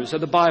another's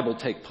of the Bible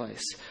take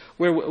place.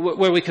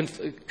 Where we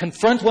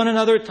confront one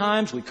another at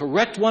times, we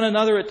correct one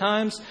another at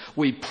times,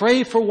 we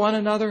pray for one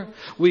another,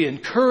 we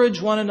encourage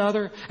one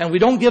another, and we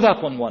don't give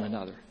up on one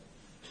another.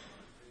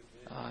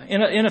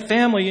 In a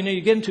family,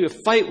 you get into a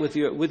fight with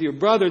your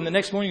brother, and the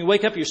next morning you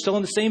wake up, you're still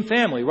in the same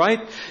family,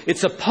 right? It's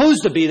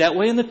supposed to be that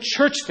way in the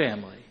church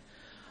family.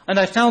 And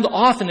I found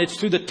often it's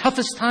through the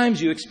toughest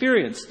times you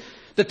experience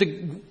that the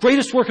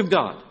greatest work of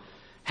God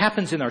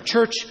happens in our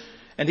church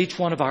and each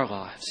one of our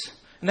lives.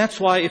 And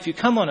that's why if you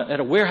come at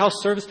a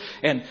warehouse service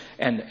and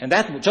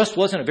that just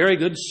wasn't a very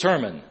good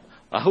sermon,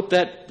 I hope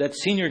that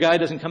senior guy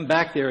doesn't come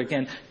back there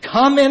again.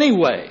 Come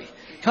anyway.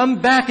 Come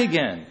back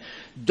again.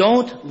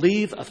 Don't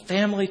leave a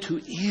family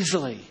too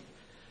easily,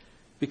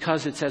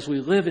 because it's as we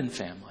live in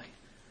family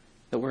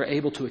that we're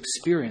able to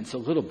experience a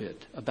little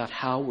bit about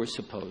how we're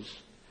supposed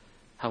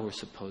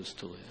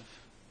to live.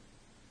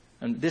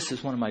 And this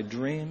is one of my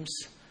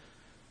dreams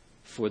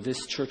for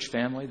this church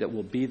family, that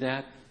will be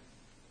that.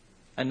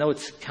 I know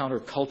it's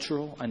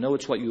countercultural. I know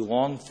it's what you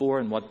long for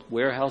and what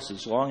Warehouse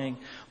is longing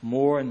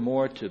more and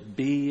more to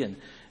be and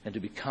to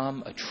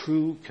become a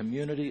true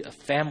community, a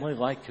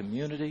family-like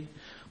community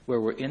where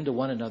we're into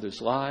one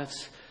another's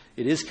lives.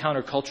 It is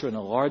counterculture in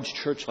a large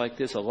church like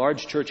this. A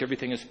large church,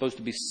 everything is supposed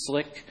to be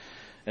slick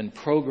and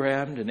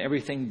programmed and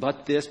everything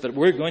but this. But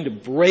we're going to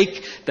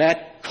break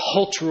that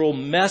cultural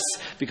mess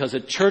because a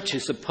church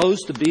is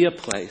supposed to be a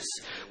place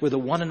where the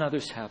one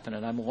another's happen.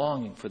 And I'm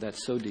longing for that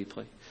so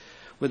deeply.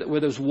 Where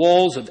those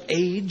walls of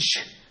age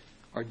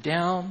are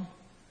down.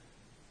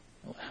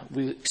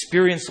 We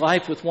experience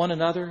life with one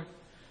another.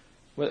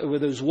 Where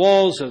those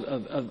walls of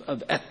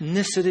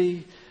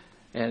ethnicity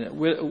and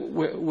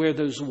where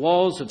those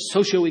walls of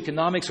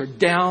socioeconomics are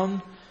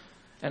down.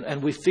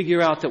 And we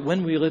figure out that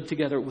when we live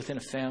together within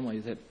a family,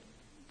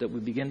 that we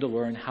begin to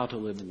learn how to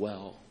live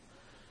well.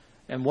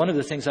 And one of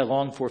the things I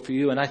long for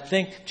you, and I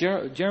think,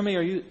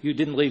 Jeremy, you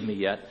didn't leave me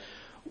yet.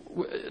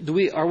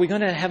 Are we going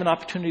to have an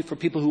opportunity for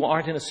people who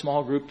aren't in a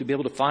small group to be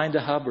able to find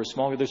a hub or a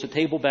small group? There's a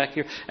table back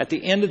here. At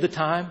the end of the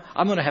time,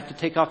 I'm going to have to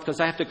take off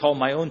because I have to call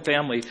my own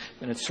family,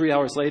 and it's 3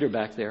 hours later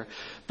back there.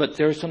 But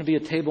there's going to be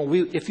a table.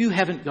 If you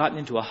haven't gotten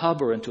into a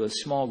hub or into a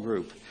small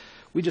group,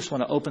 we just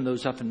want to open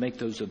those up and make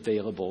those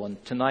available.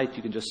 And tonight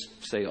you can just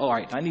say, all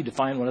right, I need to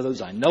find one of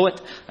those. I know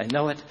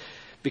it.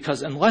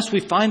 Because unless we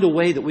find a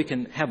way that we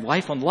can have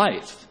life on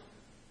life,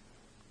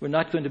 we're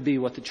not going to be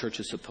what the church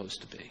is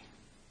supposed to be.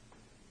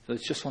 So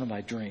it's just one of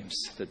my dreams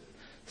that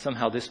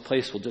somehow this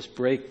place will just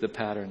break the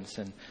patterns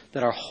and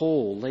that our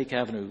whole Lake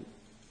Avenue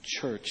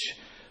church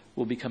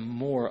will become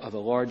more of a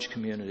large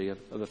community,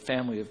 of a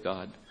family of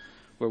God,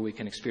 where we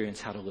can experience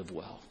how to live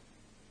well.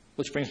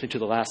 Which brings me to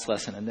the last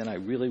lesson, and then I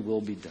really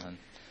will be done.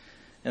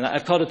 And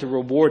I've called it the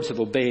rewards of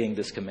obeying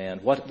this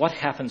command. What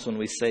happens when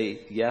we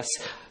say yes?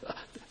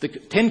 The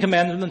 10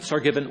 Commandments are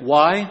given.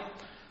 Why?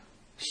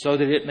 So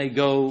that it may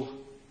go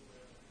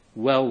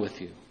well with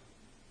you.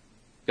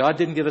 God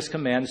didn't give us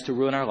commands to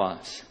ruin our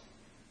lives,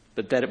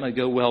 but that it may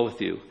go well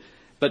with you.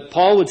 But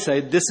Paul would say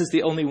this is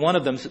the only one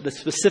of them that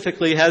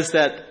specifically has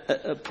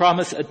that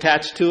promise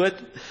attached to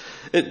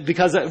it.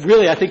 Because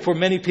really, I think for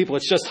many people,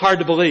 it's just hard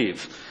to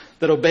believe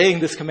that obeying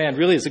this command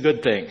really is a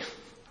good thing.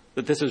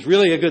 That this is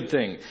really a good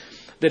thing.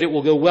 That it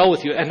will go well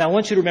with you. And I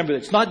want you to remember that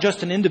it's not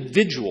just an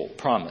individual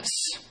promise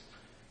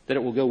that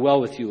it will go well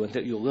with you and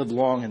that you'll live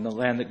long in the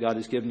land that God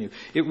has given you.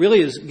 It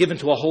really is given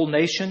to a whole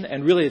nation,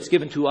 and really it's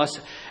given to us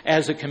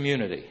as a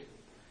community.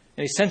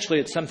 And essentially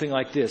it's something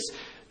like this.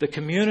 The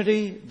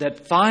community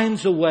that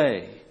finds a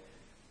way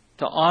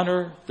to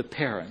honor the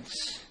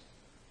parents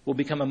will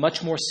become a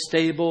much more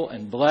stable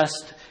and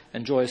blessed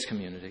and joyous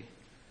community.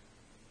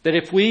 That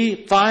if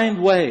we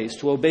find ways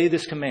to obey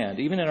this command,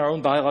 even in our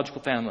own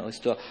biological families,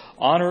 to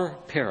honor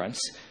parents,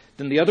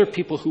 then the other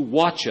people who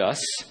watch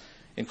us,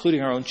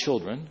 including our own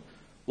children,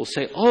 will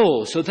say,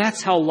 oh, so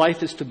that's how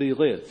life is to be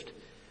lived.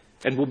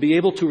 And we'll be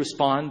able to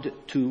respond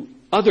to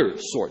other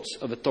sorts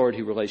of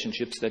authority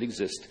relationships that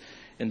exist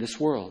in this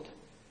world.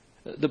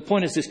 The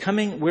point is this,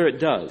 coming where it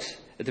does,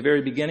 at the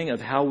very beginning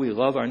of how we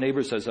love our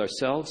neighbors as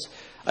ourselves,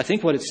 I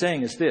think what it's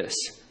saying is this.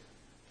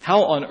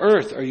 How on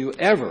earth are you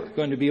ever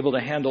going to be able to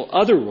handle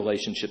other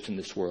relationships in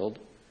this world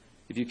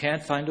if you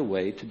can't find a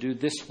way to do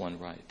this one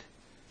right?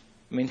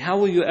 I mean, how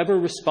will you ever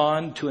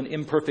respond to an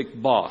imperfect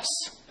boss,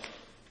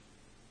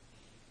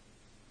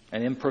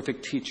 an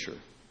imperfect teacher,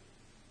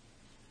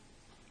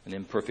 an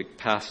imperfect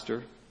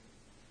pastor,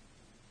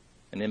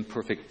 an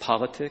imperfect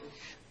politic?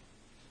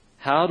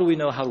 How do we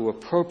know how to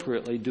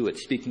appropriately do it,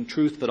 speaking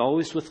truth but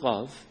always with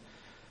love,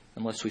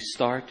 unless we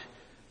start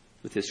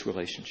with this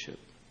relationship?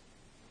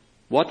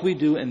 What we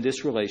do in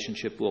this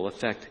relationship will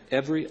affect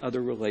every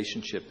other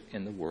relationship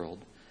in the world.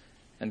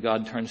 And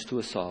God turns to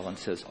us all and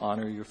says,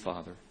 honor your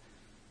father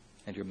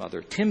and your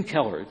mother. Tim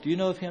Keller, do you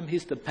know of him?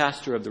 He's the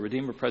pastor of the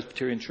Redeemer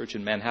Presbyterian Church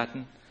in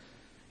Manhattan.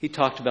 He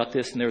talked about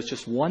this, and there was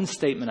just one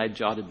statement I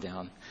jotted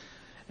down,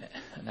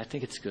 and I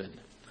think it's good.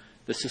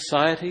 The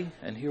society,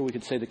 and here we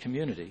could say the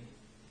community,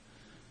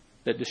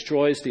 that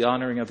destroys the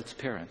honoring of its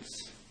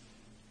parents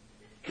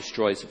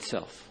destroys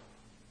itself.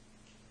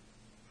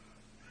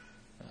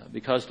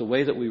 Because the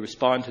way that we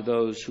respond to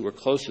those who are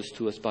closest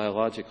to us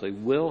biologically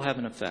will have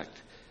an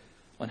effect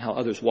on how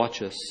others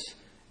watch us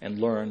and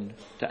learn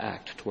to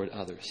act toward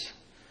others.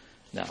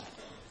 Now,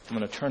 I'm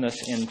going to turn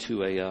us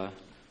into a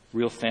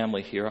real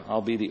family here.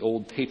 I'll be the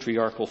old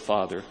patriarchal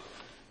father,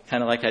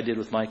 kind of like I did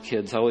with my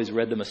kids. I always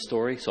read them a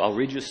story, so I'll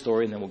read you a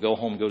story and then we'll go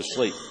home and go to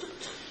sleep.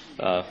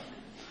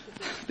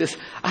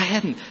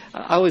 I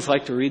always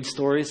like to read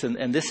stories,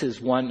 and this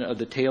is one of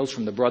the tales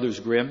from the Brothers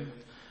Grimm.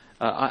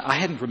 I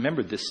hadn't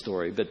remembered this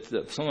story,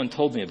 but someone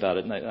told me about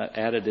it, and I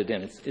added it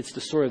in. It's the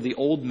story of the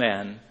old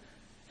man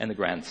and the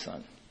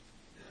grandson.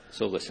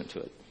 So listen to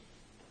it.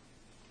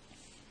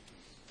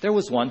 There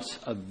was once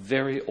a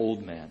very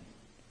old man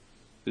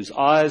whose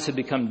eyes had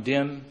become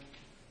dim,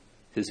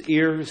 his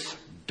ears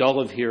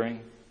dull of hearing,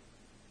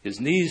 his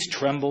knees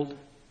trembled,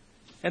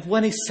 and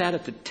when he sat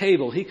at the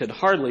table, he could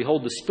hardly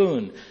hold the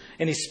spoon,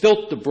 and he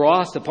spilt the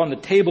broth upon the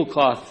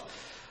tablecloth,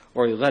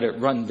 or he let it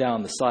run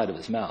down the side of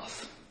his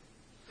mouth.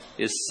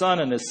 His son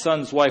and his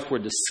son's wife were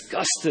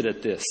disgusted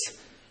at this.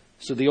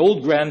 So the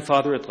old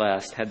grandfather at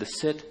last had to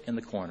sit in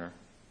the corner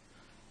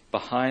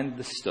behind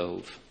the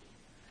stove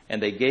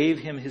And they gave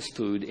him his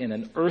food in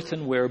an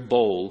earthenware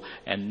bowl,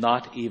 and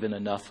not even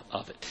enough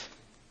of it.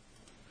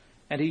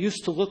 And he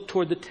used to look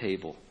toward the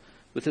table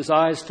with his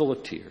eyes full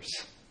of tears.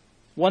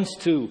 Once,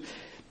 too,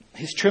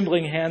 his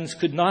trembling hands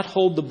could not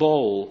hold the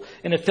bowl,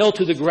 and it fell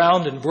to the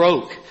ground and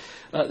broke.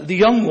 The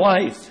young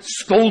wife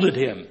scolded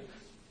him,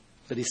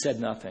 but he said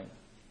nothing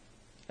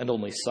and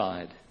only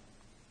sighed.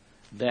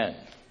 Then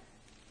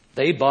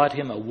they bought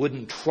him a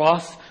wooden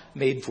trough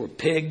made for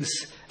pigs,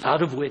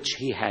 out of which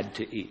he had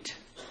to eat.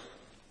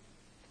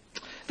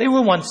 They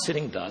were once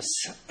sitting thus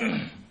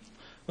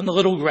when the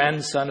little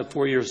grandson of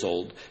 4 years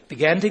old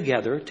began to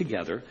gather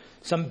together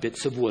some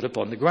bits of wood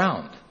upon the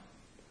ground.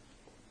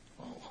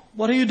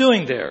 "What are you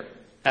doing there?"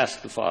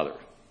 asked the father.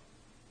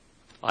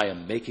 "I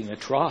am making a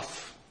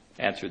trough,"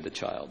 answered the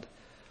child,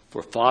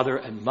 "for father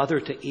and mother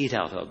to eat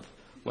out of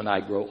when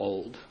I grow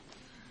old."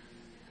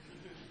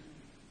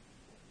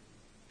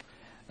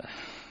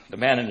 The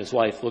man and his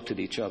wife looked at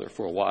each other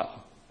for a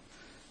while,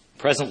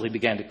 presently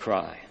began to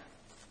cry.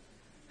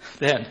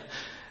 Then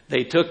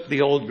they took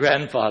the old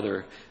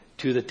grandfather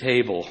to the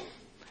table,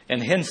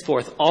 and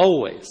henceforth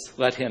always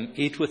let him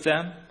eat with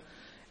them,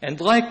 and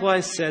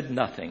likewise said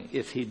nothing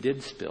if he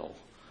did spill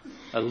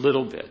a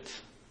little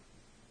bit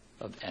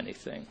of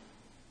anything.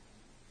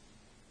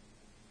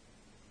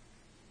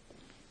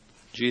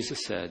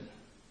 Jesus said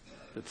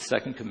that the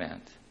second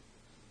command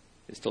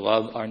is to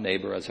love our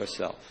neighbor as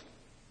ourselves.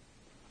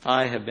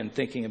 I have been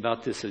thinking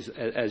about this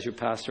as your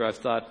pastor. I've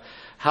thought,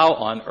 how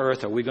on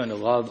earth are we going to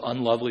love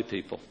unlovely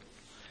people?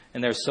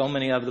 And there's so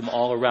many of them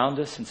all around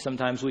us, and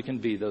sometimes we can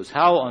be those.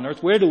 How on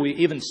earth? Where do we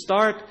even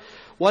start?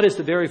 What is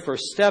the very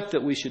first step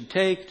that we should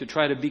take to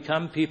try to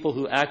become people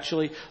who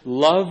actually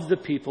love the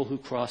people who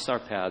cross our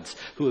paths,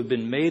 who have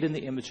been made in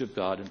the image of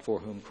God and for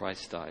whom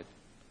Christ died?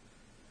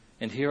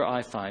 And here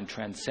I find,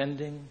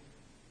 transcending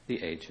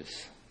the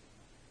ages,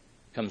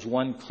 comes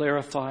one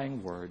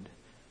clarifying word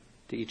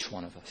to each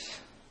one of us.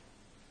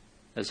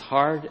 As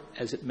hard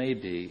as it may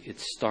be, it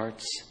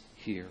starts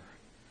here.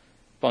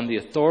 Upon the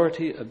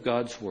authority of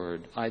God's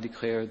word, I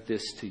declare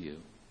this to you.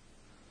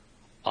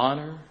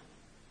 Honor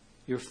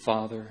your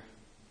father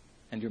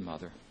and your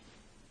mother,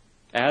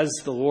 as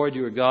the Lord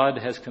your God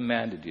has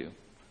commanded you,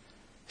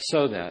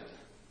 so that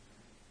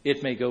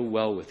it may go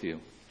well with you,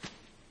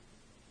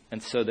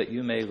 and so that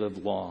you may live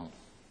long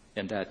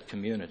in that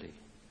community,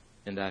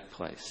 in that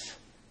place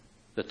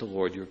that the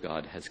Lord your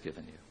God has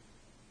given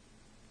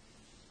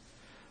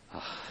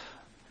you.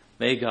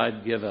 May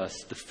God give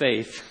us the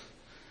faith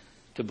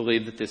to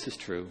believe that this is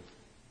true.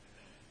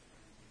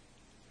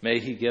 May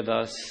He give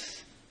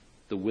us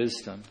the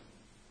wisdom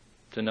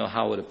to know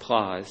how it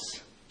applies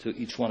to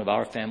each one of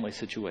our family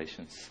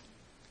situations.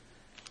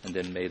 And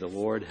then may the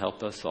Lord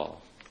help us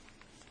all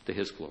to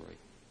His glory.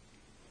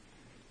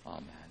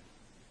 Amen.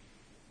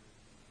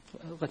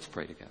 Let's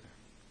pray together.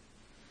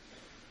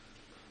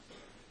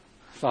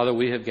 Father,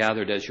 we have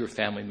gathered as your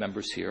family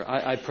members here.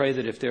 I pray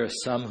that if there are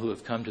some who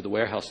have come to the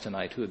warehouse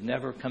tonight who have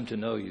never come to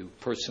know you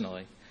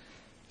personally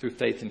through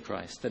faith in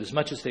Christ, that as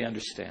much as they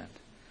understand,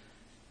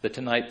 that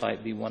tonight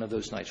might be one of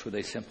those nights where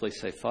they simply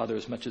say, Father,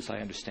 as much as I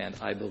understand,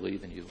 I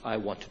believe in you. I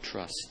want to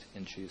trust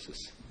in Jesus.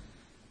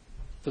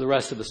 For the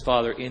rest of us,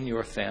 Father, in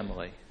your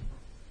family,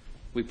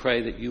 we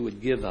pray that you would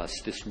give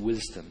us this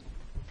wisdom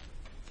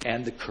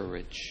and the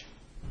courage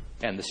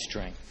and the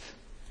strength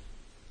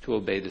to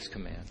obey this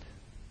command.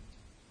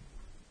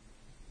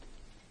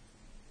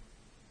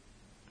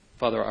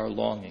 Father, our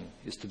longing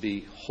is to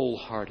be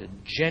wholehearted,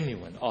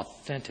 genuine,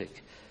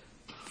 authentic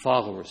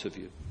followers of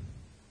you.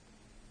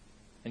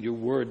 And your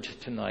word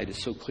tonight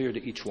is so clear to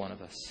each one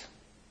of us.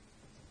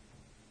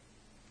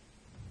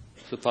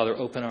 So, Father,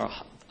 open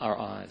our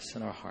eyes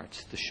and our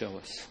hearts to show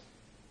us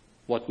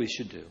what we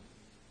should do.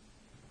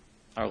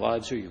 Our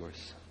lives are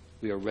yours.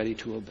 We are ready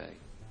to obey.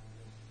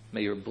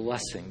 May your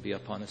blessing be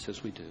upon us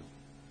as we do.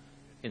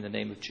 In the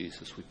name of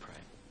Jesus, we pray.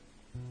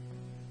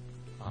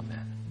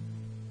 Amen.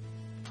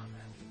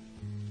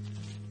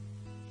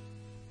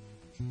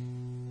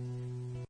 Amen.